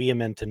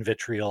 vehement and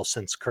vitriol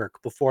since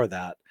Kirk before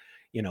that,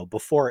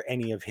 before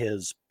any of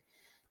his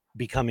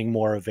becoming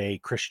more of a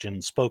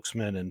Christian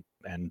spokesman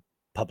and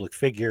public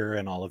figure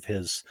and all of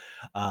his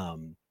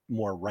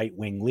more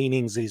right-wing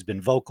leanings that he's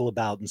been vocal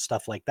about and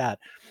stuff like that.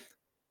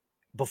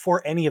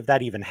 Before any of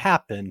that even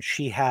happened,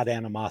 she had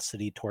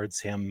animosity towards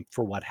him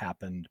for what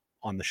happened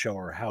on the show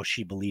or how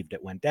she believed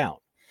it went down.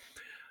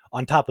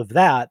 On top of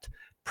that,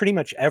 pretty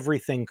much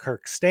everything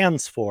Kirk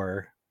stands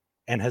for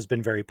and has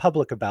been very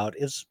public about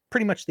is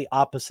pretty much the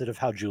opposite of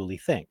how Julie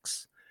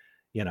thinks.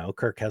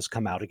 Kirk has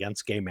come out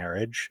against gay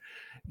marriage.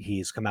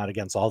 He's come out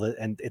against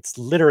and it's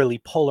literally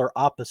polar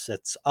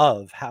opposites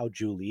of how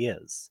Julie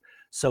is.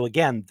 So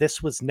again,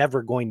 this was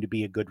never going to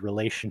be a good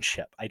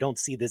relationship. I don't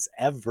see this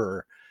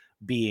ever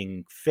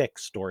being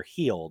fixed or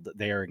healed.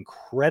 They are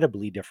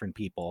incredibly different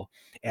people,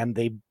 and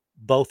they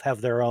both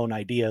have their own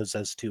ideas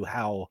as to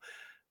how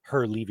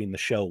her leaving the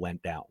show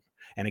went down.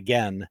 And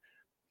again,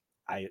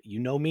 you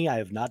know me, I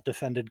have not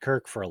defended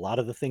Kirk for a lot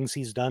of the things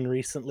he's done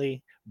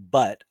recently,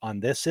 but on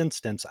this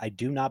instance, I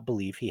do not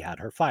believe he had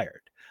her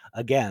fired.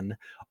 Again,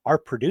 our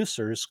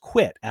producers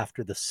quit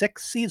after the 6th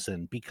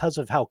season because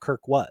of how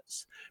Kirk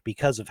was,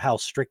 because of how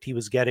strict he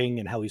was getting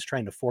and how he's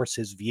trying to force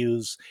his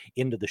views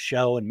into the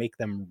show and make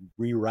them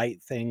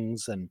rewrite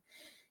things. And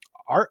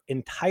our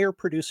entire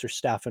producer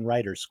staff and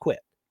writers quit.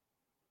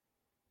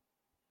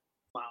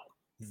 Wow.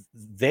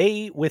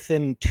 They,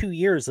 within 2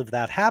 years of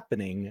that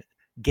happening,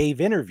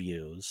 gave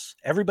interviews.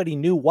 Everybody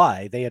knew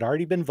why. They had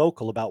already been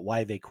vocal about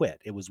why they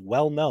quit. It was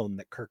well known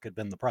that Kirk had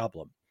been the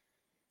problem.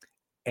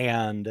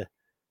 And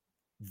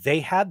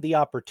they had the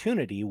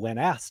opportunity, when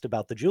asked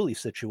about the Julie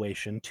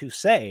situation, to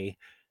say,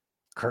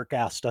 Kirk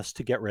asked us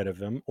to get rid of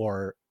him,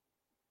 or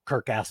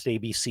Kirk asked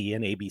ABC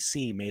and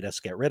ABC made us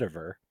get rid of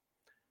her.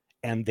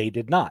 And they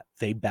did not.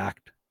 They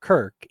backed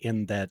Kirk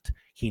in that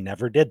he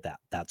never did that.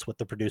 That's what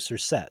the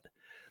producers said.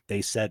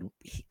 They said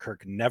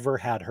Kirk never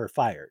had her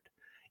fired.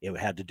 It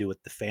had to do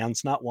with the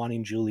fans not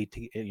wanting Julie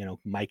to,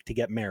 Mike to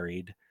get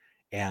married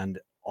and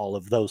all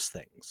of those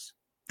things.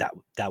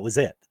 That was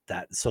it.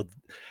 So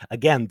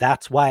again,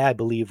 that's why I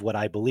believe what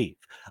I believe.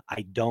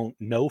 I don't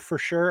know for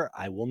sure.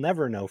 I will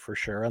never know for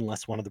sure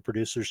unless one of the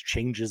producers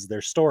changes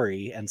their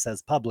story and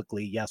says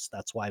publicly, yes,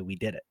 that's why we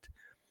did it.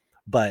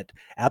 But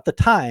at the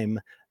time,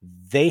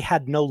 they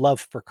had no love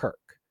for Kirk.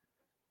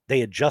 They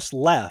had just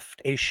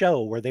left a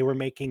show where they were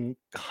making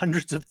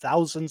hundreds of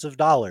thousands of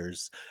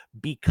dollars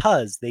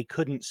because they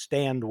couldn't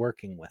stand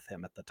working with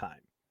him at the time.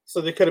 So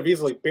they could have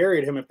easily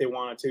buried him if they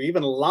wanted to,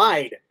 even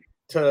lied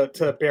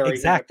to bury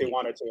him if they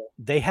wanted to.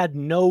 They had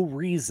no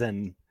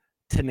reason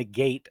to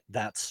negate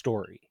that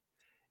story,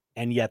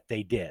 and yet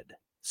they did.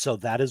 So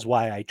that is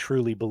why I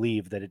truly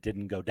believe that it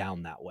didn't go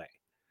down that way.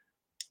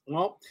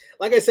 Well,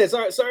 like I said,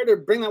 sorry to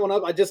bring that one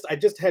up. I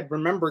just had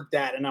remembered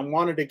that, and I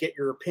wanted to get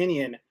your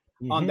opinion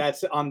on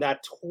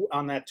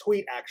that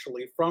tweet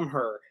actually from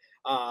her.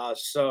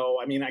 So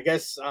I mean, I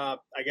guess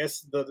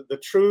the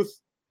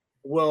truth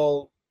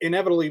will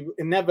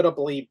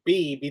inevitably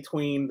be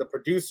between the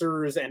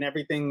producers and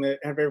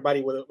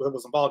everybody that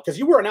was involved, because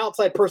you were an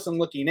outside person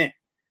looking in.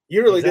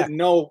 You really didn't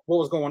know what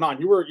was going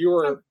on. You were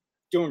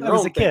doing. I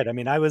was a kid. I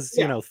mean, I was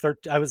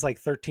I was like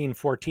 13,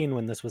 14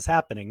 when this was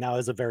happening. Now I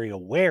was a very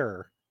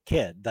aware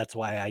kid. That's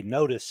why I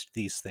noticed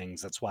these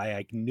things. That's why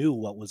I knew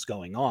what was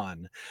going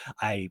on.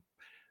 I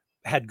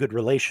had good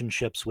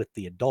relationships with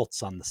the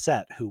adults on the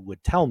set who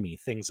would tell me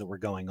things that were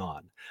going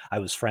on. I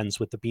was friends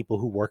with the people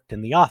who worked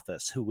in the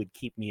office who would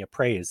keep me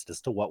appraised as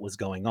to what was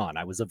going on.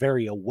 I was a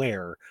very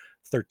aware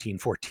 13,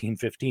 14,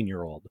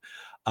 15-year-old.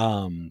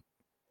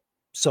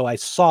 So I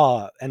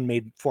saw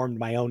and formed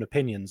my own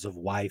opinions of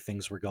why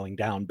things were going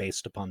down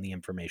based upon the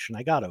information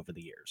I got over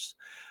the years.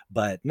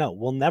 But no,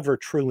 we'll never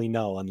truly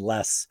know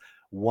unless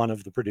one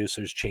of the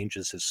producers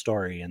changes his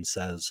story and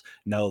says,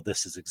 no,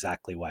 this is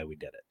exactly why we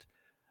did it.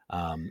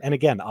 And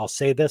again, I'll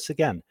say this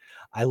again.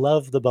 I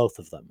love the both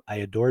of them. I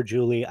adore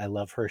Julie. I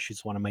love her.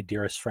 She's one of my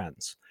dearest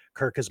friends.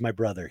 Kirk is my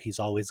brother. He's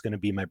always going to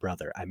be my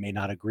brother. I may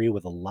not agree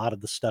with a lot of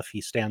the stuff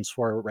he stands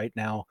for right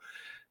now.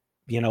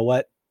 You know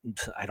what?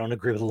 I don't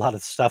agree with a lot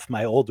of the stuff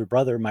my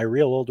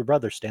real older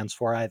brother stands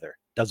for either.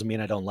 Doesn't mean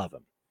I don't love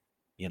him.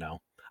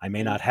 I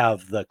may not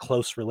have the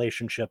close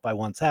relationship I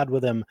once had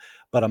with him,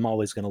 but I'm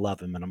always going to love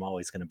him and I'm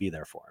always going to be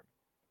there for him.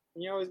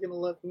 You're always going to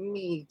love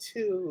me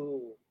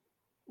too.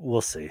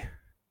 We'll see.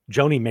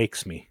 Joni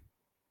makes me.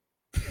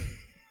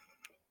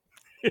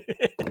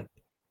 That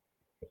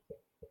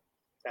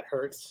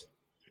hurts.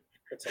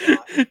 Hurts a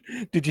lot.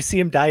 Did you see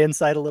him die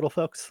inside a little,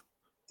 folks?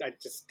 I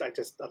just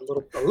a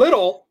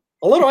little.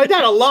 I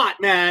died a lot,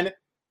 man.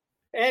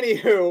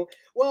 Anywho,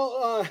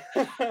 well,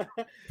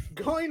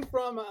 going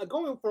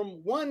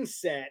from one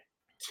set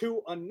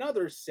to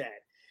another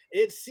set,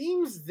 it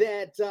seems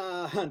that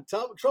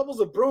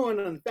troubles are brewing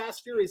on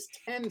Fast Furious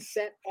 10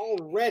 set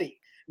already.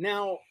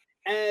 Now,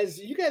 as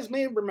you guys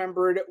may have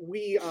remembered,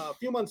 we a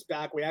few months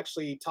back, we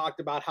actually talked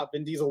about how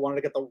Vin Diesel wanted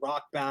to get The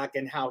Rock back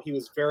and how he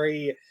was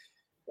very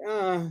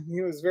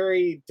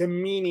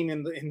demeaning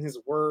in his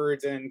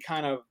words and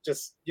kind of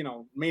just,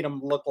 made him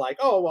look like,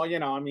 oh, well,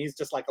 he's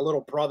just like a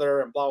little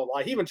brother and blah, blah,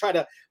 blah. He even tried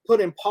to put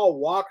in Paul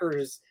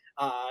Walker's,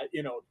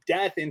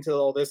 death into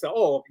all this.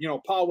 Oh,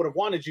 Paul would have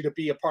wanted you to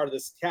be a part of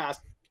this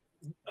cast.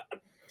 A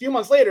few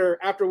months later,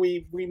 after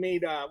we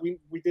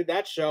did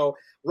that show,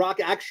 Rock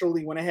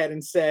actually went ahead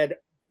and said,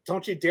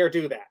 don't you dare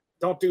do that.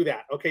 Don't do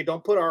that. Okay.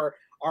 Don't put our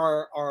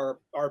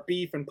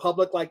beef in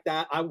public like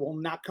that. I will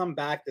not come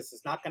back. This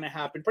is not going to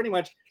happen. Pretty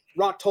much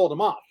Rock told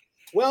him off.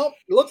 Well,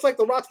 it looks like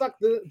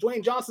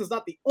Dwayne Johnson's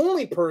not the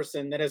only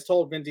person that has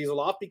told Vin Diesel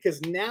off, because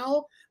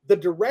now the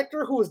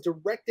director who has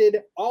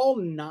directed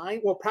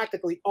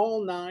practically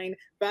all 9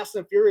 Fast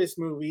and Furious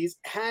movies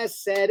has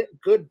said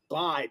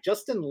goodbye.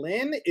 Justin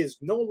Lin is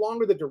no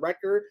longer the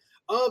director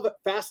of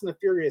Fast and the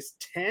Furious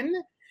 10.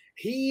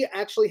 He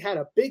actually had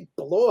a big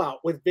blowout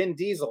with Vin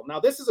Diesel. Now,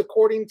 this is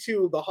according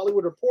to the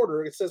Hollywood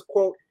Reporter. It says,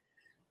 quote,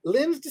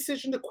 Lin's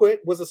decision to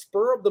quit was a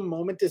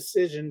spur-of-the-moment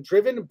decision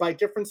driven by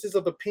differences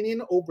of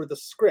opinion over the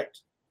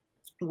script.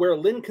 Where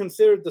Lin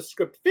considered the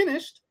script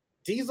finished,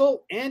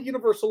 Diesel and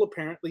Universal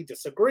apparently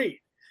disagreed.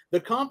 The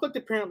conflict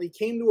apparently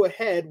came to a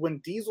head when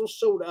Diesel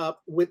showed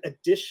up with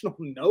additional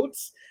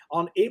notes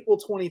on April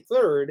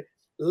 23rd,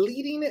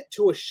 leading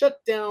to a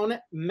shutdown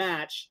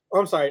match,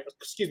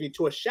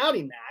 to a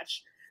shouting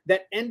match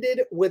that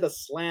ended with a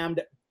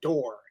slammed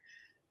door.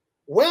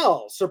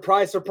 Well,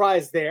 surprise,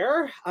 surprise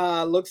there.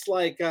 Looks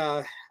like,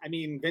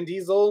 Vin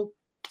Diesel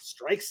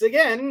strikes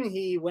again.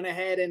 He went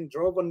ahead and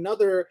drove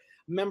another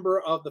member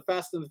of the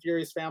Fast and the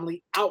Furious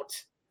family out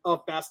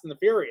of Fast and the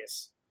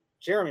Furious.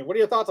 Jeremy, what are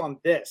your thoughts on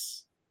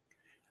this?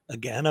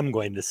 Again, I'm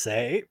going to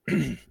say,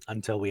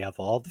 until we have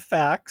all the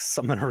facts,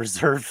 I'm going to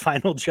reserve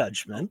final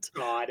judgment.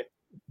 God.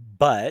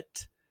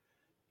 But,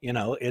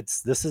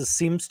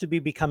 seems to be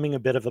becoming a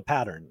bit of a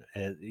pattern.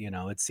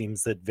 It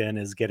seems that Vin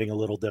is getting a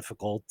little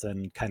difficult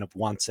and kind of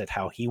wants it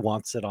how he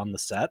wants it on the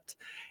set,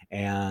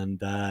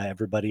 and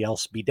everybody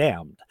else be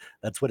damned.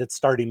 That's what it's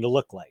starting to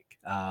look like.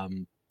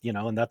 And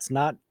that's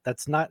not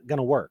going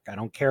to work. I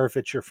don't care if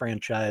it's your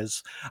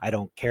franchise. I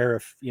don't care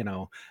if,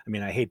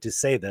 I hate to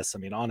say this.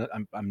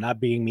 I'm not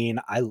being mean.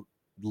 I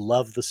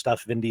love the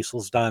stuff Vin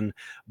Diesel's done,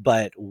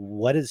 but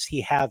what does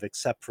he have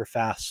except for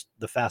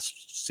the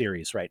Fast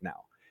series right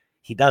now?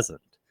 He doesn't,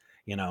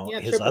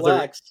 his other,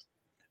 X.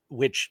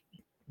 which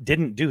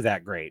didn't do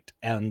that great.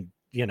 And,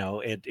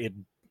 it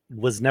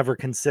was never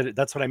considered.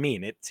 That's what I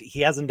mean.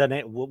 He hasn't done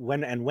it.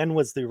 When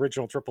was the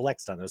original Triple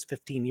X done? It was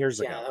 15 years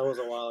ago. Yeah, that was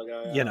a while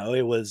ago. Yeah.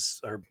 It was,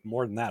 or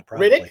more than that,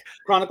 probably. Riddick,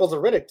 Chronicles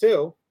of Riddick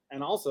too,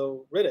 and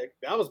also Riddick.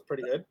 That was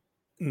pretty good.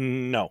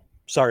 No,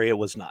 sorry, it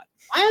was not.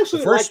 I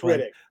actually liked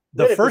Riddick.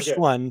 The first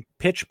one,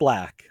 Pitch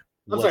Black,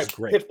 was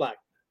great. Pitch Black.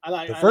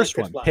 The first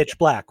one, Pitch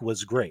Black,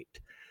 was great.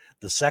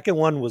 The second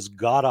one was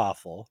god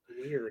awful.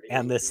 Weird.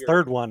 And this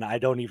third one, I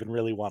don't even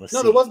really want to see.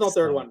 No, there was no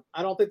third one.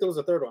 I don't think there was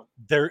a third one.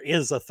 There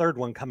is a third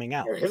one coming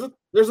out.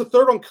 There's a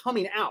third one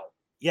coming out.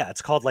 Yeah,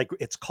 it's called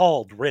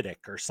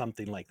Riddick or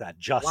something like that.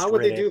 Why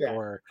would Riddick, they do that?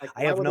 Or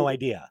I have no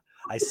idea.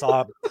 I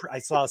saw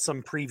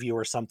some preview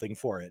or something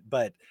for it.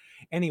 But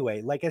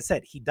anyway, like I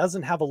said, he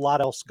doesn't have a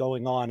lot else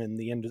going on in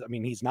the end.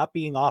 He's not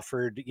being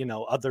offered,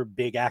 other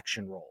big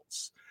action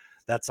roles.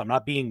 I'm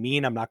not being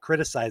mean. I'm not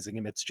criticizing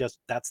him. It's just,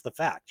 that's the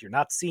fact. You're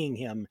not seeing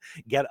him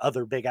get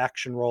other big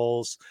action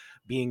roles,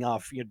 being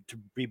off to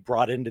be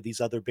brought into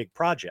these other big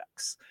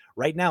projects.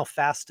 Right now,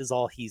 Fast is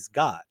all he's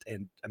got.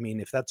 And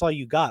if that's all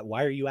you got,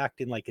 why are you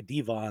acting like a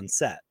diva on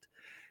set?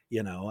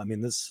 It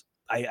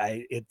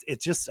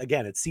just,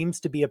 again, it seems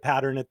to be a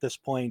pattern at this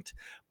point.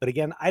 But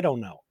again, I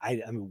don't know.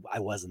 I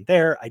wasn't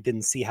there. I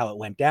didn't see how it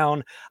went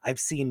down. I've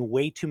seen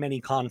way too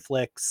many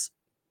conflicts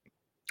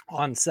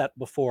on set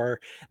before,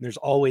 and there's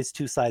always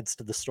two sides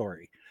to the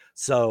story.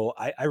 So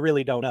I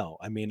really don't know.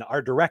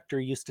 Our director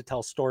used to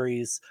tell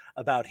stories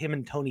about him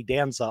and Tony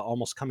Danza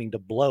almost coming to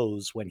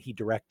blows when he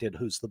directed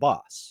Who's the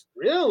Boss.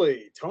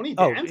 Really? Tony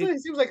Danza? He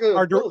seems like a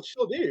little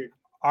chill dude.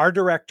 Our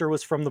director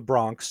was from the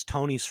Bronx.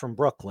 Tony's from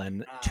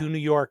Brooklyn. Two New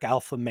York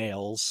alpha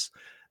males.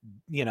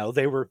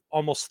 They were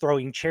almost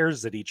throwing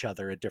chairs at each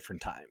other at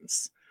different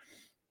times.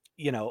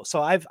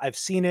 So I've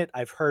seen it.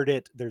 I've heard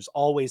it. There's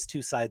always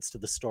two sides to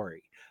the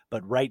story.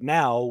 But right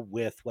now,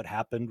 with what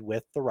happened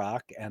with The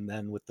Rock and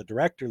then with the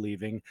director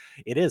leaving,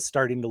 it is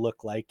starting to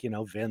look like,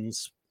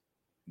 Vin's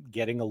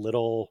getting a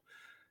little,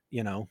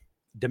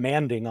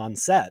 demanding on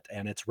set,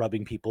 and it's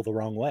rubbing people the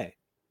wrong way.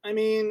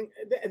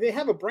 They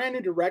have a brand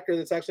new director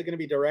that's actually going to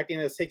be directing,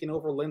 that's taking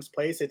over Lin's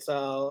place. It's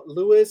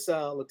Louis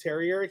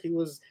Leterrier. He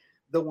was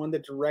the one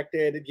that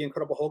directed The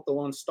Incredible Hulk, the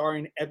one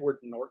starring Edward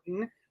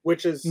Norton,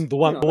 which is the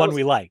one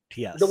we liked.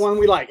 Yes, the one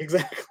we like,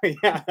 exactly.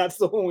 Yeah, that's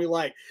the one we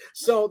like.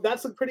 So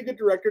that's a pretty good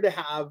director to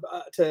have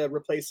to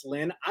replace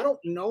Lin. I don't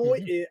know.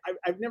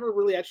 I've never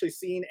really actually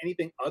seen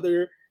anything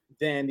other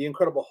than The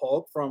Incredible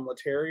Hulk from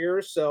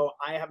Leterrier, so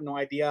I have no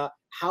idea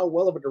how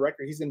well of a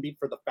director he's going to be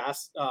for the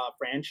Fast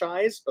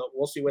franchise. But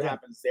we'll see what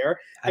happens there.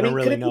 I don't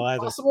really know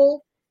either.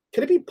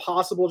 Could it be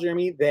possible,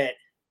 Jeremy, that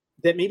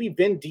maybe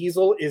Vin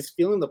Diesel is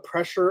feeling the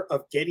pressure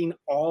of getting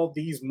all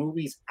these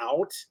movies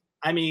out?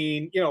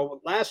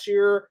 Last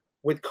year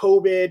with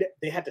COVID,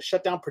 they had to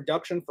shut down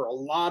production for a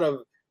lot of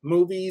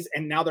movies,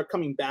 and now they're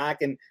coming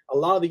back. And a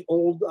lot of the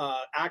old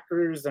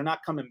actors, they're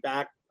not coming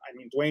back.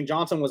 Dwayne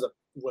Johnson was a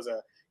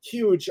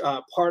huge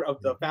part of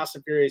the Fast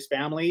and Furious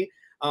family.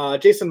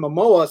 Jason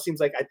Momoa seems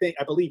like I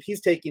believe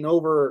he's taking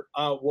over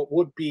what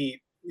would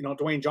be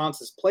Dwayne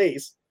Johnson's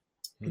place,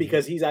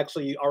 because he's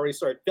actually already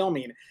started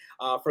filming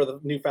for the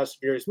new Fast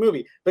and Furious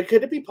movie. But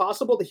could it be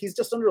possible that he's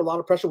just under a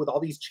lot of pressure with all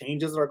these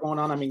changes that are going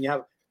on? You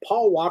have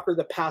Paul Walker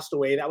that passed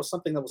away. That was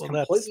something that was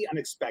completely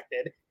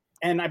unexpected.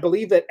 And I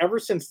believe that ever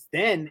since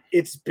then,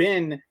 it's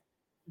been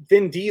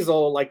Vin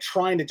Diesel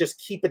trying to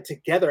just keep it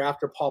together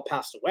after Paul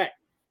passed away.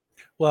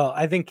 Well,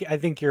 I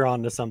think you're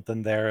onto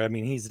something there.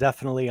 He's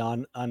definitely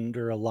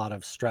under a lot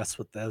of stress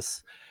with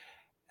this.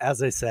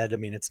 As I said,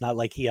 it's not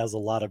like he has a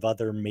lot of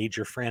other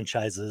major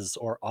franchises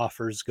or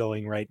offers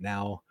going right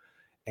now.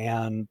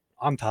 And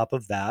on top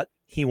of that,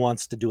 he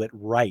wants to do it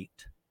right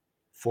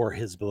for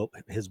his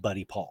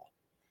buddy Paul.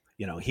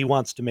 He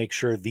wants to make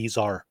sure these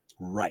are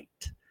right.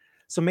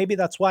 So maybe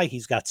that's why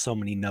he's got so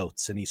many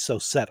notes and he's so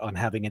set on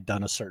having it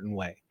done a certain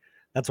way.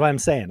 That's why I'm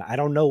saying I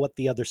don't know what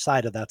the other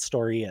side of that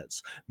story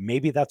is.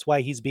 Maybe that's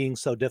why he's being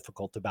so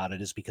difficult about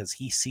it, is because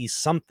he sees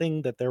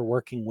something that they're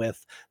working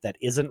with that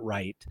isn't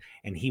right,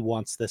 and he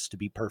wants this to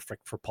be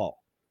perfect for Paul.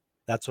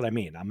 That's what I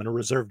mean. I'm going to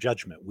reserve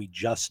judgment. We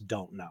just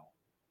don't know.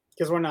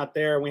 Because we're not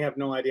there and we have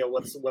no idea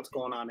what's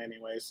going on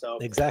anyway. So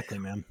exactly,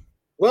 man.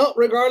 Well,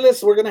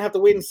 regardless, we're going to have to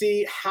wait and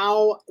see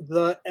how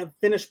the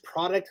finished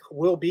product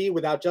will be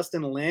without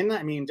Justin Lin.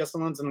 I mean,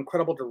 Justin Lin's an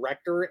incredible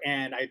director,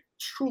 and I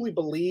truly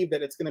believe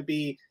that it's going to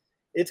be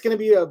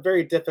a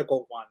very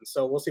difficult one.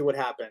 So we'll see what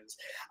happens.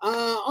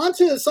 On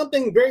to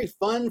something very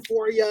fun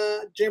for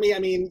you, Jeremy. I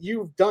mean,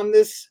 you've done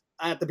this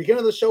at the beginning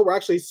of the show. We're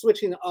actually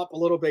switching up a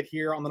little bit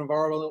here on the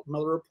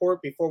Navarro-Miller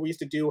Report. Before, we used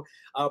to do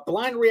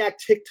blind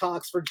react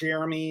TikToks for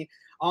Jeremy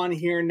on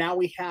here. Now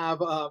we have,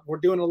 we're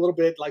doing a little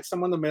bit like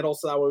somewhere in the middle,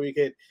 so that way we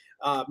could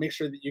make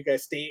sure that you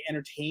guys stay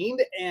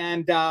entertained.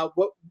 And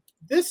what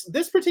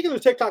this particular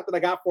TikTok that I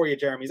got for you,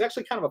 Jeremy, is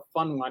actually kind of a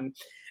fun one.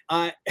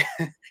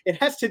 It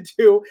has to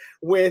do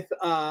with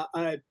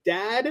a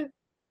dad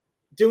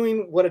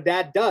doing what a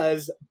dad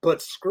does,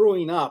 but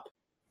screwing up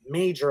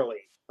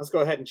majorly. Let's go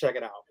ahead and check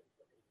it out.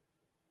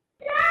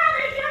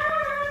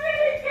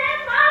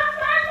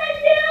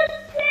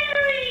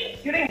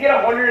 You didn't get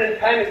 100 in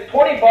time. It's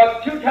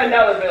 $20, two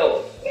 $10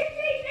 bills. Is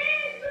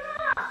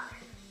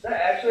that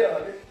actually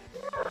 100?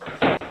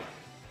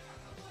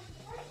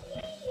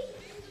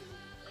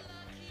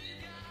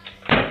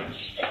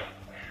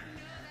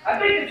 I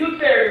think the tooth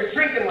fairy was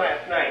drinking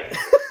last night.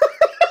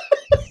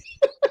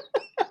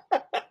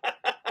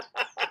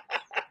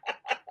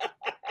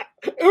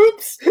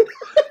 Oops.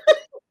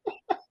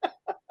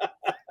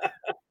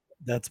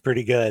 That's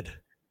pretty good.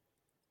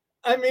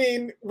 I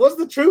mean, was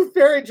the truth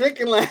fairy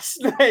drinking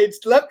last night?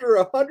 Left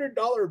her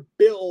 $100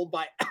 bill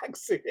by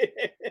accident.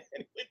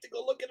 He went to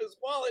go look at his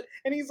wallet,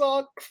 and he's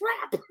all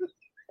crap.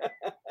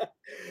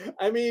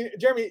 I mean,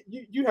 Jeremy,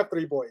 you have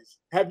 3 boys.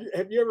 Have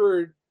you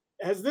ever?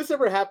 Has this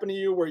ever happened to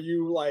you where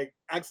you like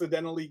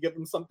accidentally give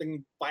them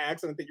something by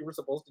accident that you were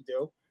supposed to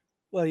do?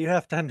 Well, you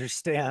have to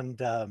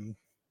understand.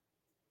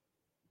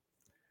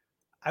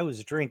 I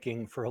was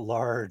drinking for a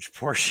large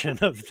portion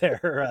of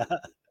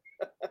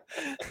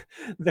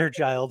their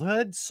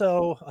childhood.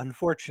 So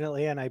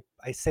unfortunately, and I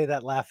say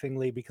that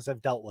laughingly because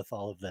I've dealt with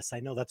all of this. I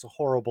know that's a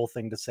horrible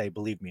thing to say.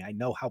 Believe me, I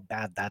know how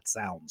bad that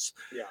sounds.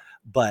 Yeah.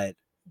 But,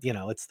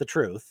 it's the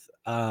truth.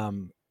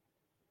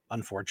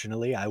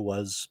 Unfortunately, I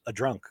was a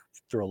drunk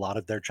through a lot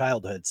of their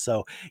childhood.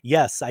 So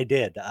yes, I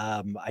did.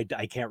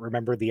 I can't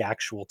remember the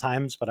actual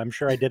times, but I'm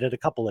sure I did it a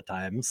couple of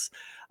times.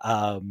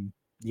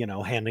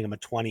 Handing them a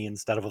 20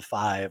 instead of a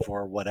 5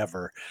 or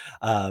whatever,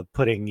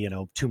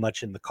 putting, too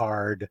much in the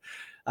card.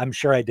 I'm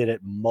sure I did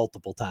it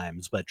multiple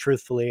times, but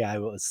truthfully, I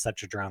was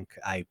such a drunk,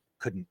 I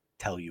couldn't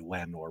tell you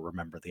when or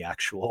remember the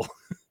actual.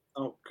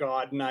 Oh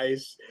God,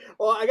 nice.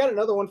 Well, I got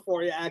another one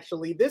for you,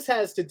 actually. This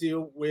has to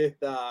do with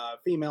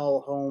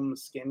female home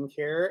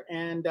skincare,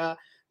 and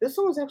this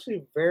one was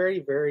actually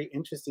very, very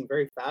interesting,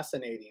 very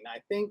fascinating.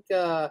 I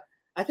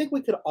think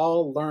we could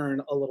all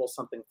learn a little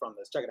something from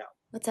this. Check it out.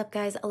 What's up,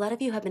 guys? A lot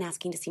of you have been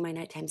asking to see my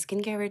nighttime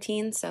skincare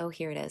routine, so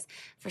here it is.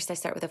 First, I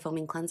start with a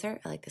foaming cleanser.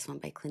 I like this one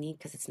by Clinique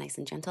because it's nice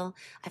and gentle.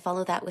 I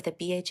follow that with a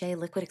BHA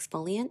liquid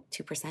exfoliant,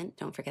 2%,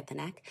 don't forget the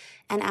neck.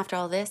 And after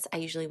all this, I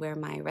usually wear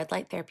my red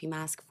light therapy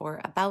mask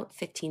for about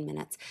 15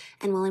 minutes.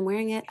 And while I'm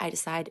wearing it, I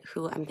decide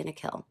who I'm going to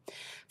kill.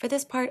 For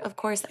this part, of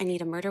course, I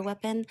need a murder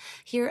weapon.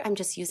 Here, I'm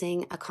just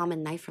using a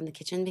common knife from the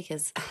kitchen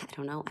because, I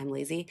don't know, I'm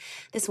lazy.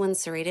 This one's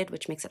serrated,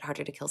 which makes it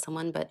harder to kill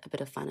someone, but a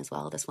bit of fun as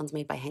well. This one's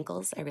made by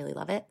Henkel's. I really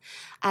love it.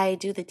 I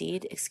do the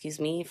deed, excuse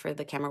me for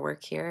the camera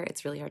work here,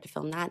 it's really hard to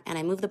film that, and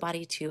I move the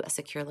body to a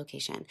secure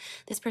location.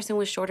 This person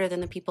was shorter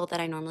than the people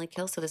that I normally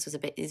kill, so this was a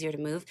bit easier to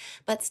move,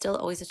 but still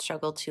always a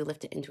struggle to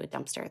lift it into a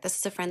dumpster. This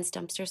is a friend's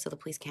dumpster, so the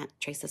police can't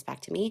trace this back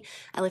to me.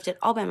 I lift it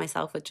all by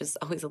myself, which is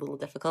always a little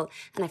difficult,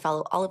 and I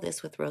follow all of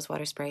this with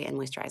rosewater spray and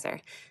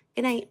moisturizer.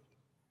 Good night.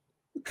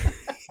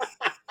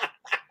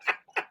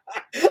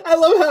 I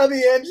love how at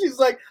the end she's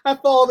like, I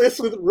follow this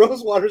with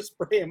rosewater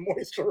spray and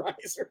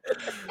moisturizer.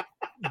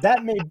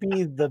 That may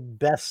be the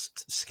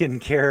best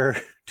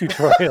skincare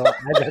tutorial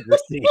I've ever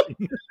seen.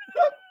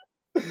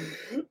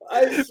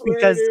 I swear,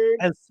 because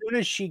dude. As soon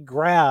as she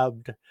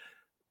grabbed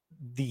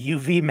the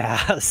UV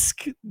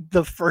mask,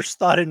 the first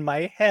thought in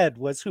my head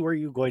was, who are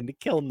you going to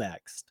kill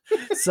next?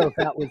 So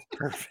that was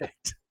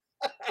perfect.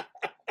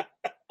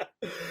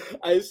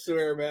 I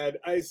swear, man.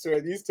 I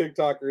swear, these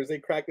TikTokers, they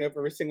crack me up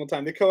every single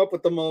time. They come up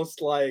with the most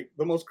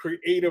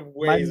creative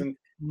ways.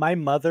 My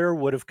mother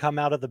would have come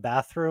out of the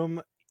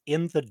bathroom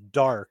in the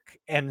dark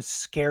and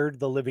scared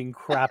the living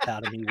crap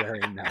out of me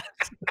wearing that.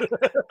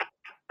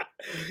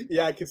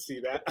 Yeah, I can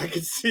see that.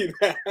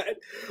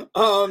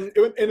 And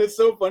it's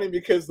so funny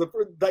because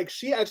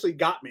she actually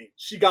got me.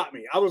 She got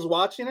me. I was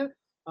watching it.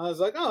 I was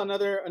like, oh,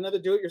 another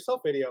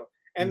do-it-yourself video.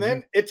 And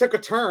then it took a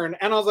turn,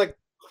 and I was like,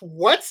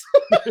 what?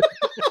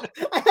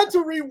 I had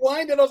to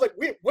rewind it. I was like,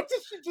 wait, what did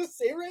she just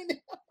say right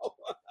now?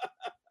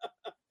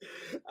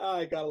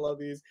 I gotta love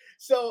these.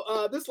 So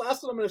this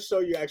last one I'm going to show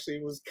you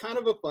actually was kind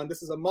of a fun.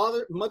 This is a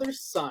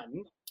mother's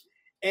son,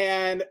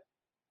 and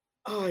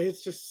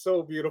it's just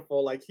so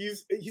beautiful. Like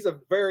he's a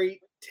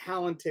very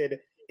talented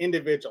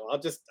individual.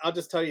 I'll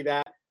just tell you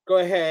that. Go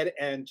ahead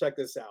and check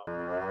this out.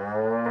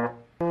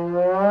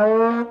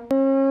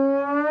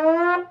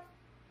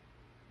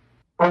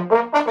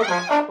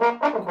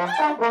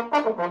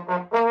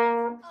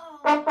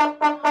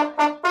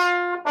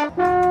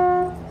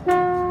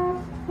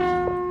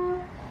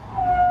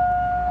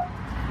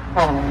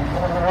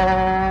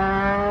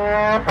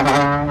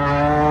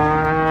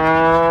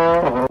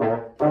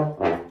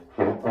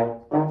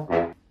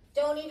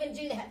 Don't even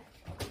do that.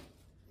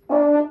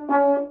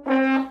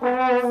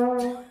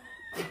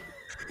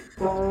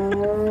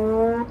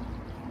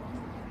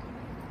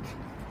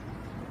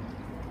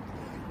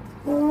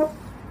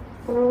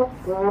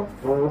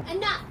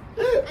 Enough!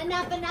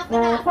 Enough, enough,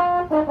 enough!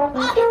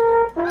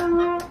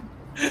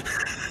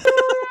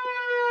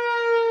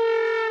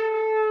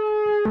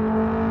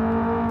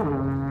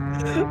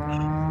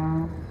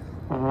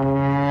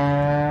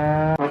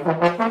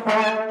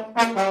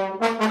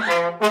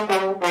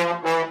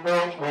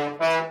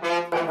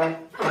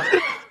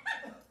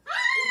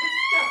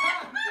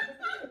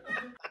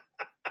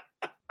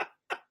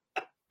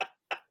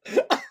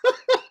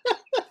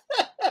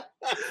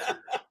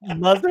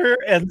 Mother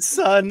and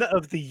son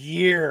of the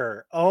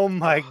year. Oh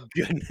my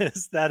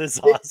goodness, that is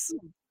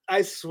awesome.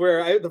 I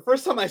swear, the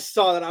first time I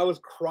saw that, I was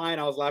crying.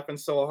 I was laughing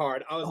so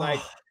hard. I was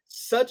like,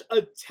 such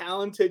a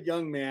talented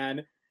young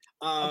man.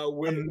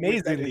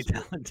 Amazingly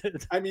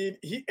talented. I mean,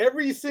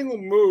 every single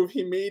move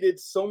he made it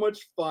so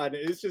much fun.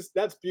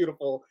 That's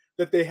beautiful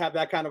that they have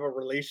that kind of a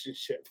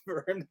relationship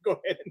for him to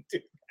go ahead and do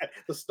that.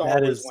 The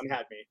Star Wars one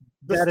had me.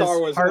 That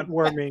is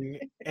heartwarming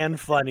and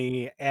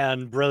funny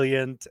and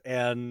brilliant,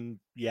 and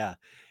yeah,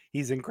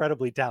 he's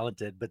incredibly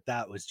talented. But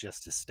that was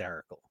just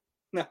hysterical.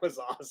 That was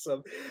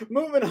awesome.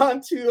 Moving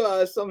on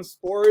to some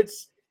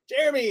sports.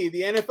 Jeremy,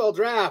 the NFL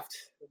draft,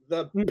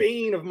 the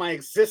bane of my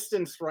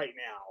existence right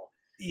now.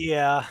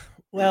 Yeah,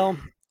 well,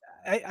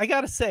 I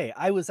gotta say,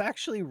 I was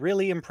actually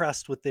really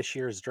impressed with this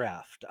year's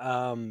draft.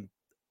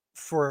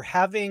 For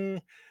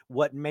having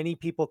what many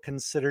people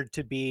considered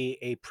to be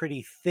a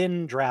pretty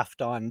thin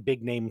draft on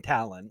big name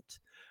talent,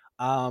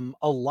 a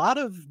lot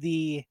of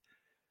the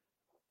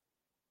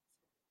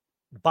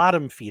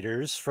bottom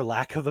feeders, for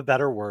lack of a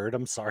better word,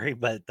 I'm sorry,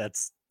 but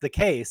that's the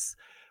case,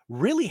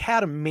 really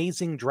had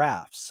amazing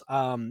drafts.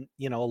 A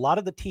lot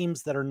of the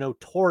teams that are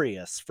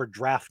notorious for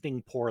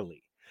drafting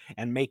poorly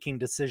and making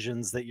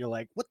decisions that you're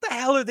like, what the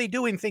hell are they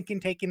doing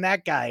taking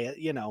that guy?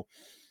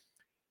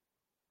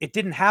 It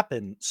didn't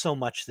happen so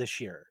much this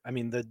year. I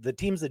mean, the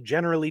teams that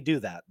generally do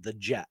that, the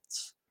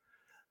Jets,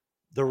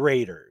 the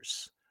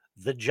Raiders,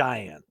 the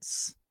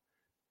Giants,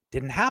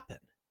 didn't happen.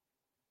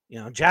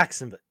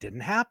 Jacksonville, didn't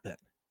happen.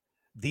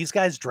 These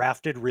guys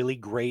drafted really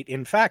great.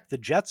 In fact, the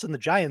Jets and the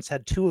Giants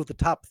had two of the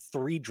top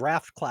 3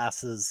 draft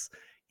classes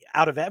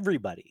out of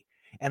everybody.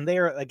 And they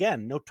are,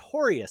 again,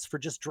 notorious for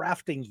just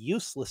drafting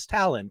useless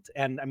talent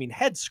and, I mean,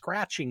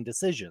 head-scratching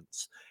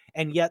decisions.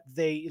 And yet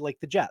they, like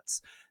the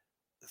Jets,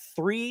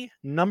 3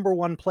 number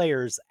 1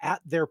 players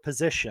at their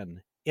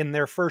position in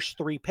their first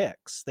 3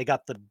 picks. They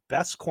got the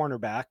best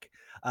cornerback,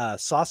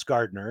 Sauce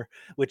Gardner,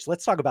 which,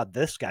 let's talk about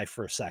this guy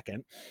for a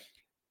second.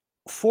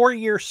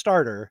 4-year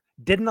starter,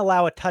 didn't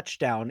allow a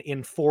touchdown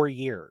in 4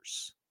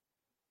 years.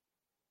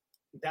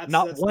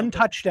 That's one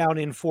touchdown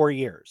in 4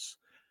 years.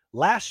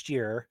 Last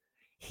year,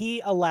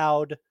 he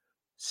allowed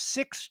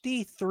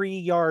 63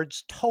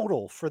 yards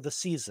total for the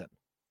season.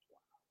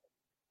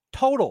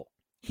 Total.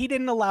 He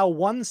didn't allow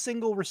one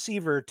single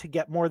receiver to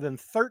get more than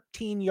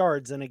 13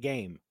 yards in a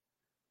game.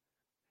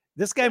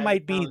 This guy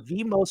might be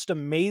the most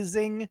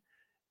amazing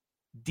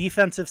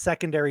defensive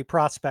secondary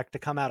prospect to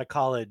come out of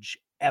college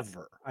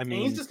ever. I mean,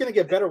 and he's just going to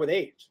get better with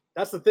age.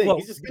 That's the thing. Well,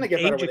 he's just going to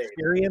get better with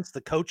experience.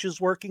 The coach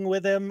is working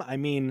with him. I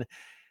mean,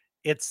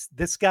 it's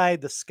this guy.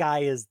 The sky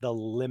is the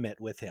limit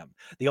with him.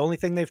 The only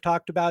thing they've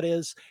talked about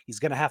is he's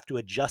going to have to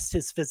adjust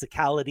his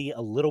physicality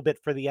a little bit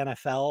for the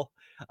NFL.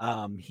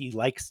 He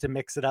likes to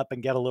mix it up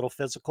and get a little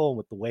physical. And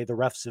with the way the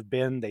refs have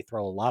been, they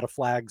throw a lot of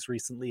flags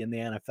recently in the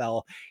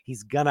NFL.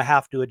 He's going to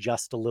have to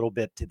adjust a little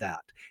bit to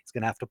that. He's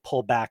going to have to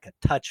pull back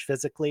a touch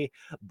physically.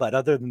 But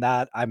other than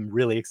that, I'm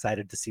really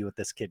excited to see what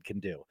this kid can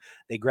do.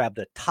 They grabbed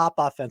a top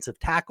offensive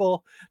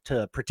tackle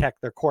to protect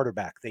their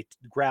quarterback. They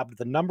grabbed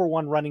the number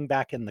 1 running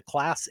back in the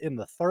class in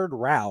the 3rd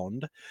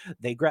round.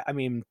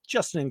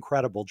 Just an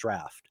incredible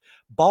draft.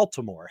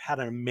 Baltimore had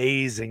an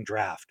amazing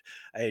draft.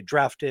 I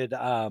drafted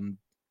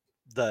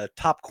the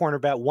top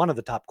cornerback, one of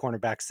the top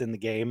cornerbacks in the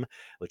game,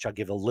 which I'll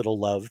give a little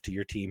love to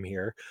your team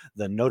here.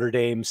 The Notre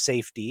Dame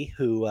safety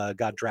who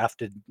got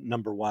drafted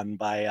number 1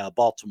 by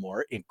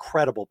Baltimore.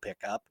 Incredible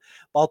pickup.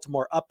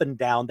 Baltimore up and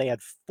down. They had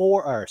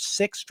 4 or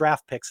 6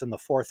 draft picks in the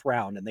 4th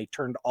round, and they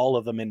turned all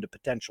of them into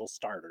potential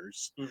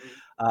starters.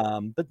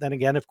 Mm-hmm. But then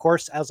again, of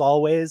course, as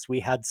always, we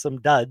had some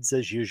duds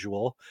as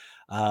usual.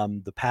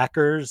 The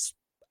Packers,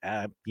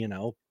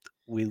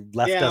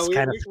 left Yeah, us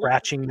kind of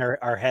scratching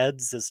our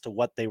heads as to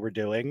what they were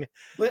doing.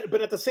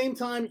 But at the same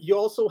time, you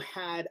also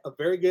had a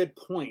very good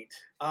point.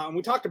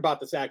 We talked about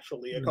this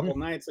actually a couple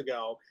nights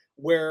ago,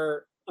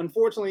 where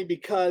unfortunately,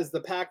 because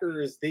the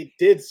Packers they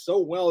did so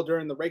well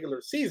during the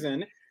regular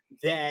season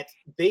that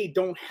they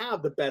don't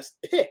have the best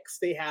picks.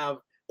 They have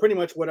pretty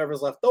much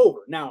whatever's left over.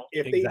 Now,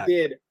 if they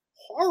did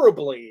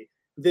horribly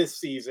this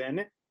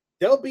season,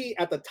 they'll be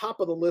at the top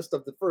of the list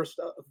of the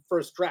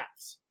first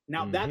drafts.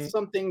 Now, that's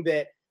something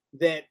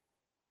that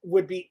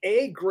would be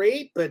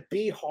great, but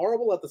be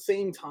horrible at the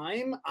same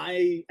time.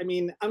 I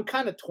mean, I'm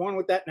kind of torn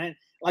with that. And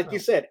like you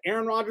said,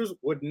 Aaron Rodgers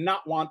would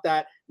not want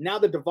that. Now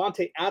that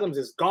Devontae Adams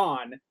is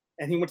gone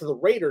and he went to the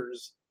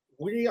Raiders,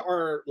 we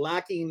are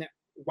lacking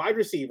wide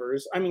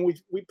receivers. I mean,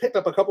 we picked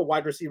up a couple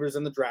wide receivers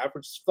in the draft,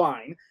 which is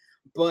fine,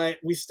 but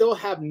we still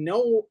have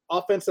no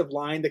offensive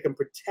line that can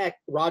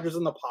protect Rodgers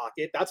in the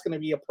pocket. That's going to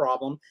be a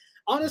problem.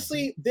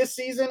 Honestly, this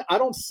season, I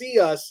don't see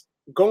us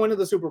going to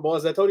the Super Bowl.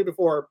 As I told you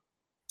before,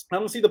 I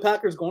don't see the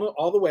Packers going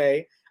all the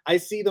way. I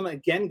see them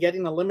again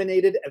getting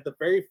eliminated at the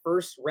very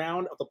first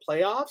round of the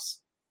playoffs.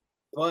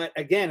 But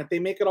again, if they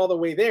make it all the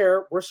way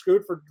there, we're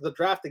screwed for the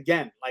draft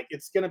again. Like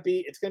it's gonna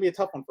be a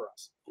tough one for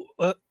us.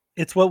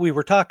 It's what we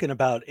were talking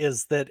about.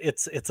 Is that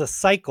it's a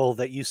cycle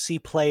that you see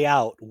play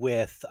out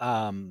with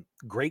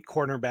great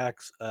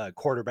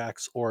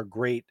quarterbacks, or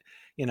great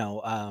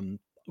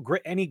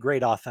any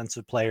great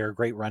offensive player,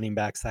 great running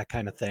backs, that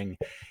kind of thing.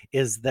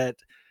 Is that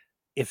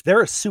if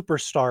they're a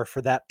superstar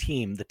for that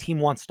team, the team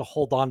wants to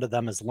hold on to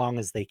them as long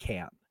as they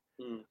can.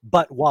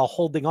 But while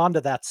holding on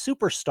to that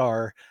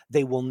superstar,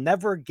 they will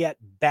never get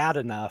bad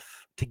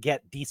enough to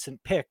get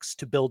decent picks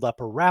to build up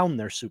around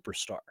their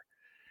superstar.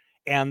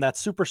 And that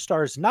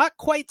superstar is not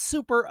quite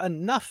super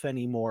enough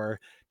anymore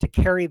to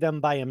carry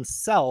them by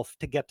himself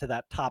to get to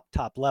that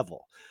top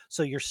level.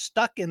 So you're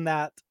stuck in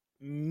that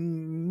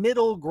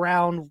middle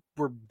ground.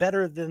 We're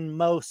better than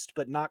most,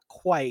 but not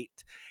quite.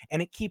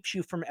 And it keeps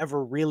you from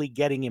ever really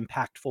getting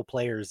impactful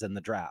players in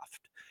the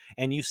draft.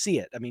 And you see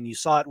it. I mean, you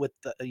saw it with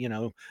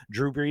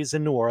Drew Brees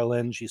in New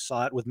Orleans. You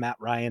saw it with Matt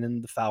Ryan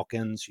and the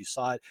Falcons.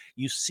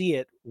 You see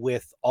it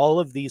with all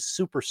of these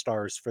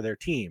superstars for their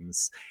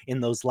teams. In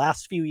those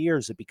last few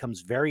years, it becomes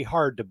very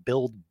hard to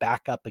build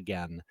back up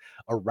again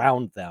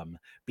around them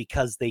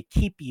because they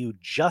keep you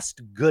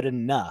just good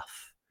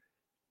enough.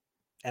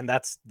 And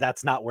that's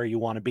not where you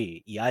want to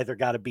be. You either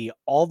got to be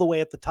all the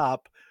way at the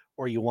top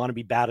or you want to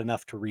be bad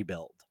enough to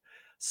rebuild.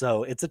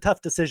 So it's a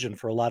tough decision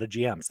for a lot of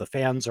GMs. The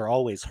fans are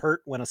always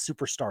hurt when a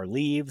superstar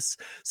leaves.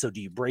 So do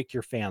you break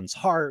your fans'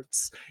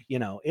 hearts?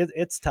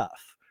 It's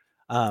tough.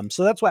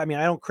 So that's why, I mean,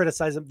 I don't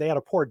criticize them. They had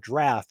a poor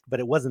draft, but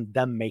it wasn't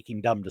them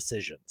making dumb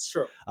decisions.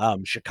 Sure.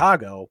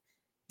 Chicago,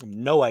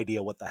 no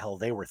idea what the hell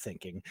they were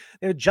thinking.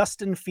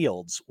 Justin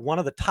Fields, one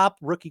of the top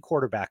rookie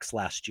quarterbacks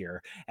last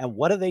year. And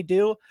what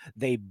do?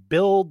 They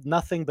build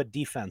nothing but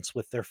defense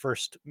with their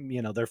first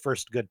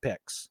good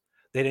picks.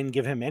 They didn't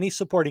give him any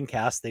supporting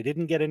cast. They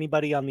didn't get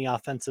anybody on the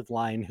offensive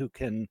line who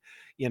can,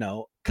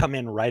 come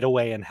in right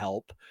away and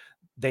help.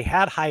 They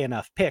had high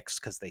enough picks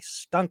because they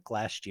stunk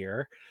last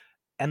year,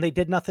 and they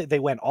did nothing. They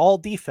went all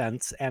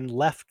defense and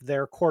left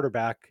their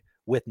quarterback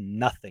with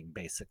nothing,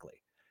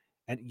 basically.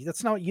 And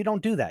you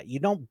don't do that.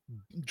 You don't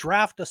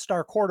draft a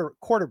star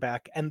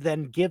quarterback and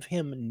then give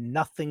him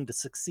nothing to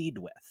succeed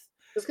with.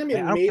 It's gonna be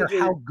I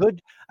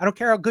don't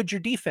care how good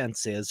your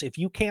defense is. If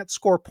you can't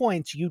score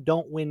points, you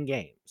don't win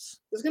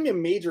games. There's gonna be a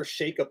major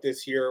shakeup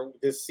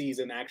this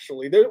season.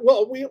 Actually,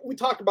 we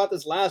talked about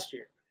this last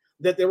year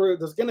that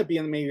there's gonna be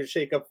a major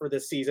shakeup for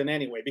this season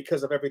anyway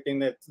because of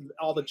everything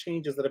all the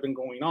changes that have been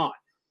going on.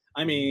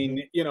 I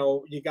mean,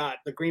 you got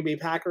the Green Bay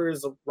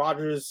Packers.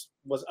 Rodgers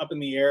was up in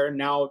the air.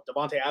 Now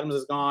Devontae Adams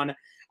is gone.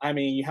 I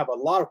mean, you have a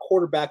lot of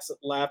quarterbacks that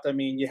left. I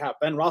mean, you have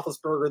Ben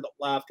Roethlisberger that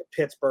left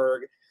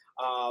Pittsburgh.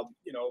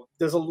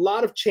 There's a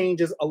lot of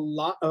changes.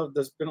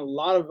 There's been a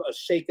lot of a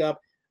shakeup.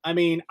 I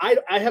mean,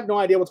 I have no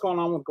idea what's going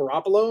on with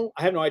Garoppolo.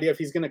 I have no idea if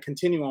he's going to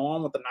continue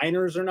on with the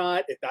Niners or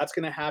not. If that's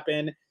going to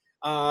happen,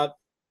 I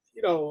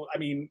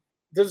mean,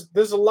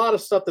 there's a lot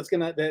of stuff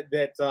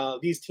that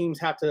these teams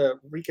have to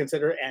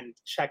reconsider and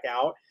check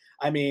out.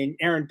 I mean,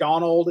 Aaron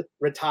Donald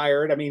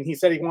retired. I mean, he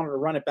said he wanted to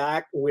run it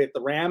back with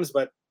the Rams,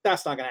 but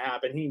that's not going to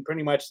happen. He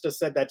pretty much just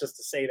said that just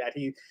to say that.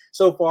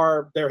 So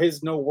far, there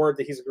is no word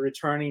that he's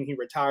returning. He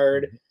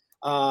retired.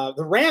 The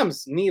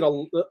Rams need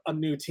a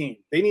new team.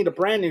 They need a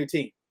brand new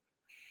team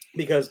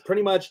because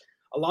pretty much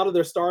a lot of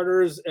their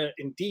starters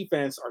in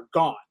defense are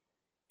gone.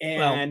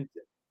 And,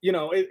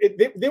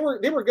 they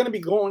were going to be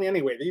going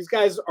anyway. These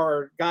guys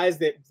are guys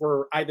that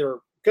were either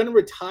going to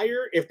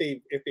retire if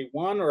they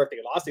won or if they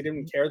lost. They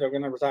didn't care. They're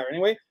going to retire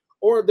anyway.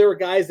 Or there were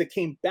guys that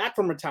came back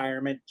from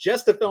retirement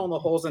just to fill in the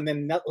holes and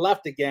then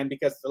left again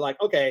because they're like,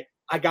 okay,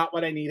 I got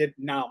what I needed.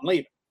 Now I'm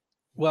leaving.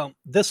 Well,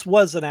 this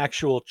was an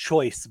actual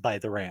choice by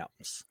the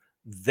Rams.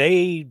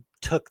 They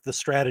took the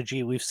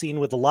strategy we've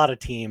seen with a lot of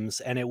teams,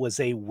 and it was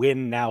a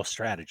win now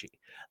strategy.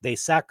 They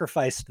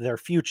sacrificed their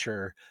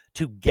future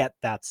to get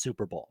that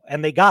Super Bowl,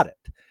 and they got it,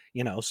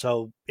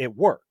 so it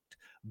worked.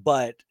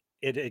 But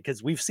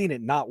because we've seen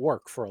it not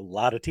work for a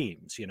lot of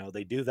teams.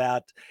 They do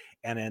that,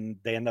 and then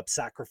they end up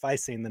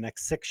sacrificing the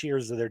next 6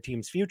 years of their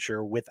team's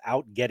future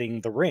without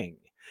getting the ring.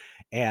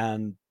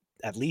 And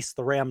at least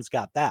the Rams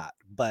got that.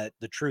 But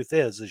the truth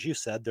is, as you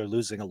said, they're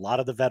losing a lot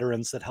of the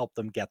veterans that helped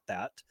them get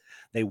that.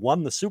 They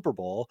won the Super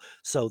Bowl,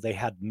 so they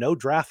had no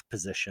draft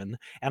position.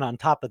 And on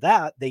top of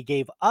that, they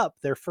gave up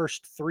their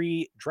first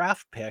 3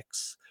 draft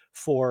picks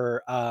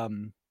for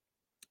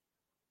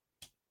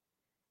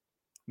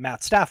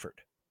Matt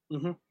Stafford.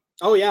 Mm-hmm.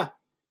 Oh yeah.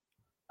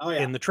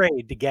 In the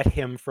trade to get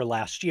him for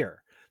last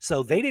year.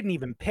 So they didn't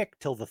even pick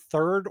till the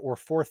 3rd or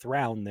 4th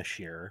round this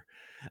year.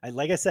 And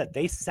like I said,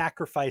 they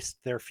sacrificed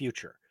their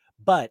future,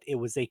 but it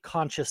was a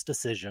conscious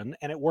decision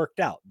and it worked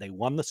out. They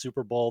won the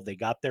Super Bowl. They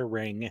got their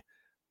ring.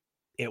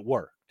 It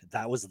worked.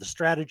 That was the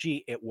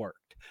strategy. It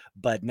worked.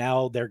 But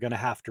now they're going to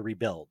have to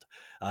rebuild.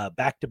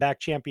 Back-to-back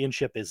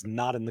championship is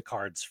not in the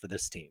cards for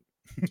this team.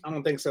 I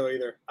don't think so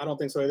either.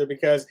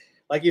 Because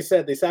like you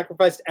said, they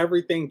sacrificed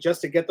everything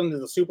just to get them to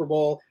the Super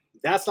Bowl.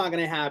 That's not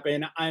going to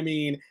happen. I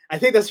mean, I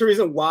think that's the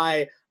reason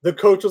why the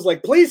coach was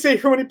like, please say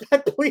your money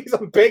back, please.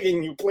 I'm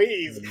begging you,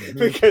 please. Mm-hmm.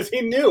 Because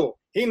he knew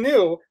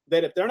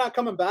that if they're not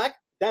coming back,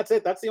 that's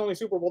it. That's the only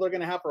Super Bowl they're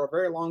going to have for a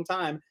very long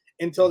time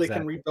until they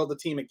can rebuild the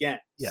team again.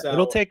 Yeah, so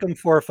it'll take them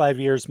 4 or 5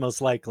 years,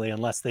 most likely,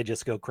 unless they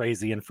just go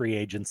crazy in free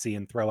agency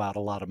and throw out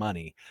a lot of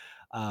money.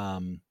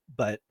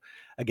 But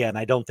again,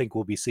 I don't think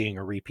we'll be seeing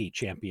a repeat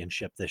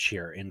championship this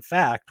year. In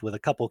fact, with a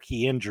couple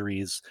key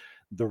injuries,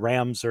 the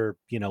Rams are,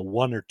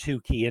 1 or 2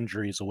 key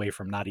injuries away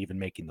from not even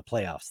making the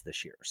playoffs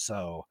this year.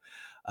 So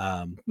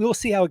we'll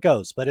see how it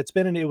goes, but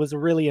it was a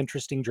really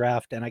interesting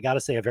draft. And I got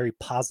to say, a very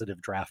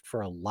positive draft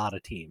for a lot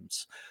of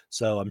teams.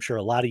 So I'm sure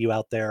a lot of you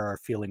out there are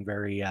feeling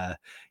very,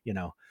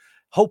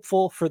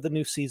 hopeful for the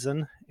new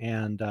season.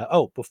 And,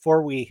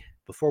 before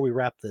we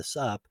wrap this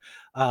up,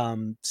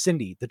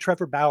 Cindy, the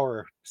Trevor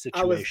Bauer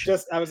situation.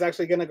 I was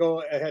actually going to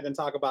go ahead and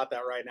talk about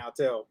that right now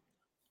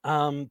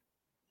too.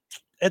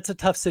 It's a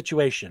tough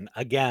situation.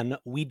 Again,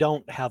 we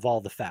don't have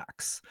all the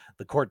facts.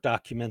 The court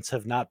documents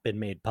have not been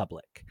made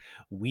public.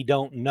 We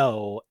don't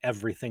know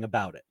everything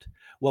about it.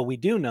 What we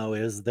do know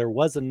is there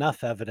was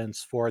enough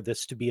evidence for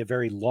this to be a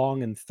very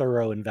long and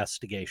thorough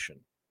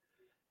investigation.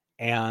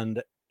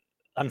 And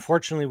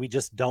unfortunately, we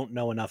just don't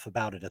know enough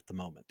about it at the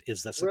moment.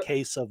 Is this a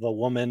case of a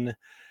woman,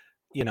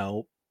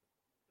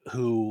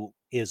 who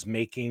is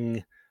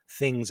making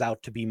things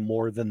out to be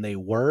more than they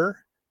were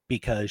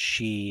because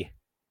she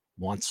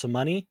wants some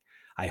money?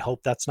 I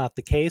hope that's not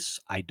the case.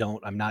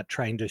 I'm not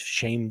trying to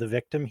shame the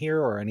victim here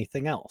or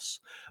anything else,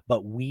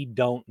 but we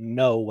don't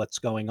know what's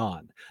going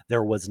on.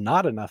 There was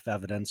not enough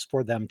evidence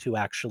for them to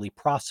actually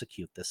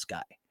prosecute this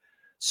guy.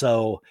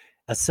 So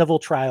a civil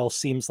trial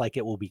seems like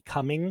it will be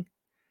coming,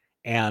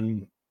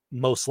 and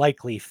most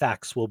likely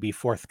facts will be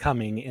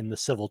forthcoming in the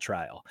civil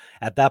trial.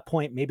 At that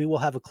point, maybe we'll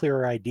have a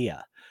clearer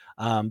idea.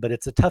 But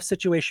it's a tough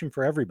situation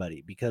for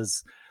everybody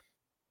because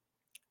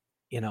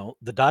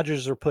the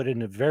Dodgers are put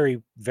in a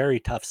very, very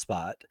tough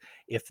spot.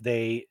 If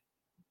they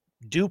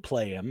do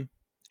play him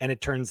and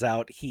it turns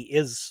out he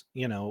is,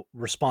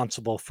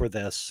 responsible for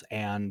this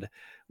and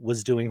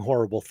was doing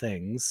horrible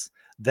things,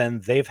 then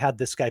they've had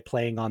this guy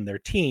playing on their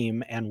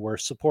team and we're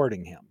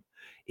supporting him.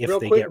 If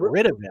they get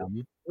rid of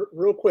him.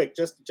 Real quick,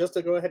 just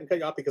to go ahead and cut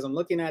you off, because I'm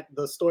looking at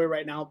the story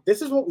right now.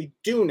 This is what we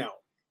do know.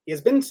 He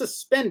has been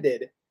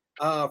suspended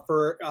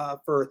for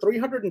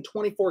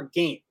 324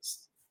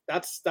 games.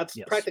 That's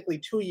yes. Practically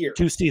 2 years.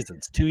 2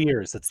 seasons, 2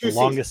 years. It's the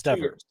longest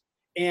ever. Years.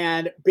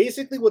 And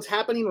basically what's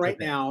happening right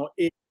now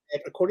is,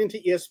 according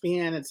to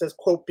ESPN, it says,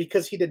 quote,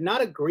 because he did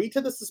not agree to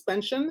the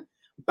suspension,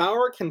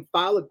 Bauer can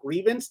file a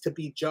grievance to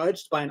be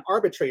judged by an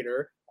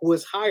arbitrator who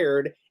is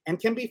hired and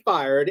can be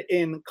fired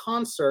in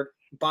concert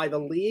by the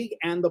league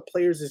and the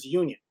players'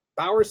 union.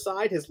 Bauer's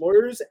side, his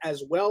lawyers,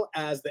 as well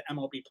as the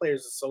MLB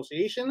Players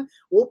Association,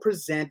 will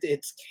present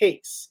its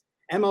case.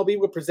 MLB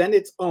will present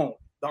its own.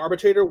 The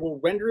arbitrator will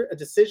render a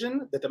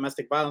decision. The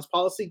domestic violence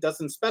policy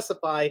doesn't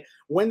specify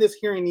when this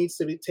hearing needs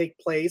to take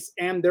place,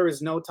 and there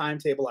is no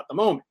timetable at the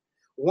moment.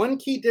 One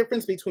key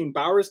difference between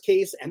Bauer's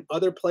case and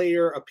other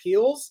player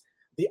appeals: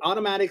 the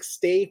automatic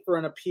stay for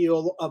an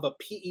appeal of a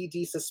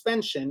PED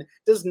suspension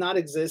does not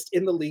exist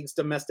in the league's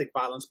domestic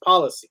violence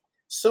policy.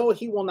 So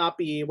he will not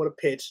be able to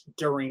pitch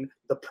during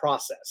the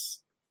process.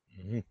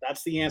 Mm-hmm.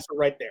 That's the answer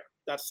right there.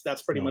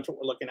 That's pretty much what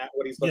we're looking at,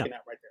 what he's looking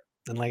at right there.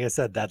 And like I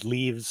said, that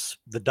leaves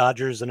the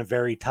Dodgers in a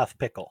very tough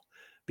pickle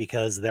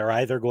because they're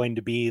either going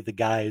to be the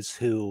guys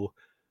who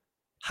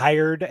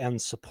hired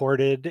and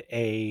supported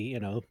a,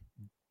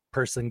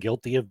 person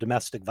guilty of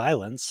domestic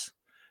violence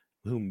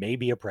who may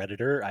be a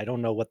predator. I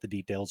don't know what the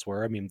details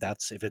were. I mean,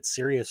 if it's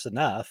serious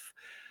enough,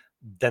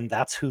 then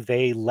that's who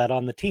they let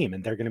on the team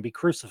and they're going to be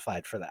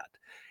crucified for that.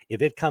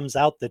 If it comes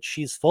out that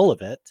she's full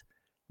of it,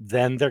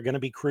 then they're going to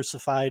be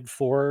crucified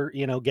for,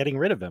 getting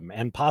rid of him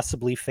and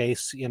possibly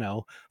face,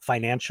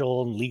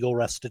 financial and legal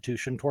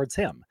restitution towards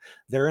him.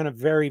 They're in a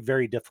very,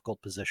 very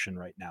difficult position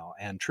right now.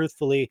 And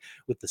truthfully,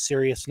 with the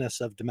seriousness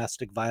of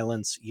domestic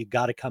violence, you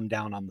got to come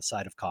down on the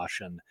side of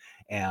caution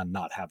and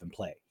not have him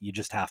play. You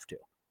just have to.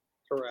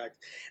 Correct.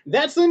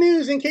 That's the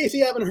news. In case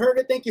you haven't heard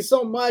it, thank you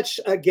so much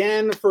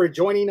again for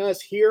joining us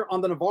here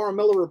on the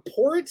Navarro-Miller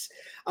Report.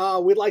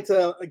 We'd like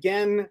to,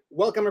 again,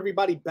 welcome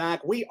everybody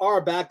back. We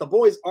are back. The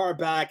boys are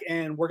back,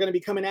 and we're going to be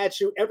coming at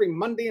you every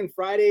Monday and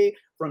Friday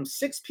from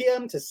 6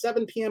 p.m. to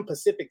 7 p.m.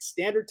 Pacific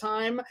Standard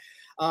Time.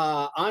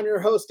 I'm your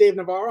host, Dave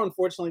Navarro,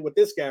 unfortunately, with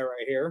this guy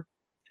right here.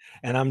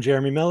 And I'm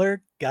Jeremy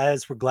Miller.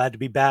 Guys, we're glad to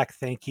be back.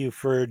 Thank you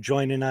for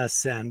joining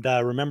us. And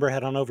remember,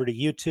 head on over to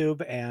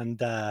YouTube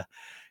and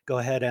go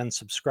ahead and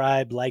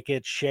subscribe, like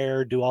it,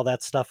 share, do all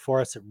that stuff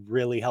for us. It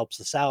really helps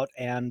us out.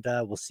 And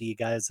we'll see you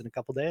guys in a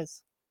couple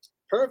days.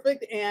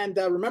 Perfect. And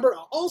remember,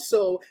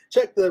 also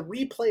check the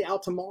replay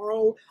out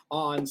tomorrow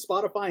on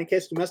Spotify in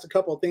case you missed a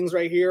couple of things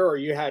right here or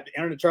you had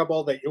internet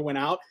trouble that you went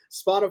out.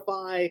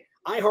 Spotify,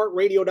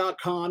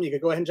 iHeartRadio.com. You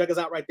can go ahead and check us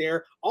out right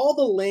there. All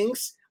the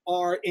links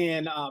are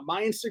in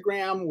my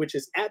Instagram, which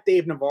is at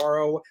Dave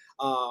Navarro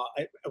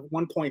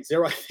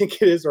 1.0, I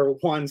think it is, or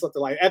 1,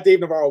 something like at Dave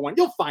Navarro 1.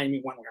 You'll find me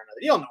one way or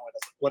another. You'll know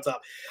what's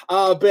up.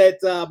 But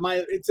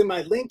it's in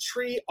my link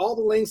tree. All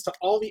the links to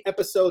all the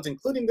episodes,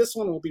 including this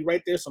one, will be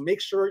right there. So make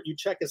sure you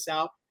check us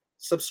out.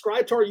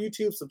 Subscribe to our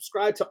YouTube,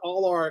 subscribe to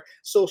all our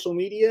social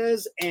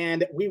medias,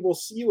 and we will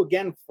see you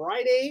again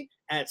Friday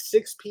at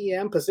 6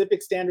 p.m.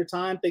 Pacific Standard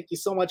Time. Thank you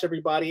so much,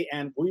 everybody,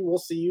 and we will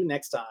see you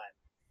next time.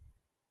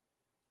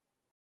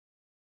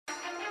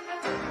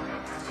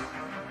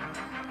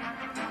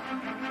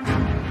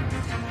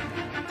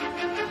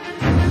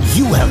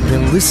 You have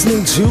been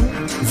listening to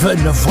the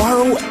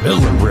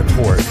Navarro-Miller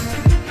Report.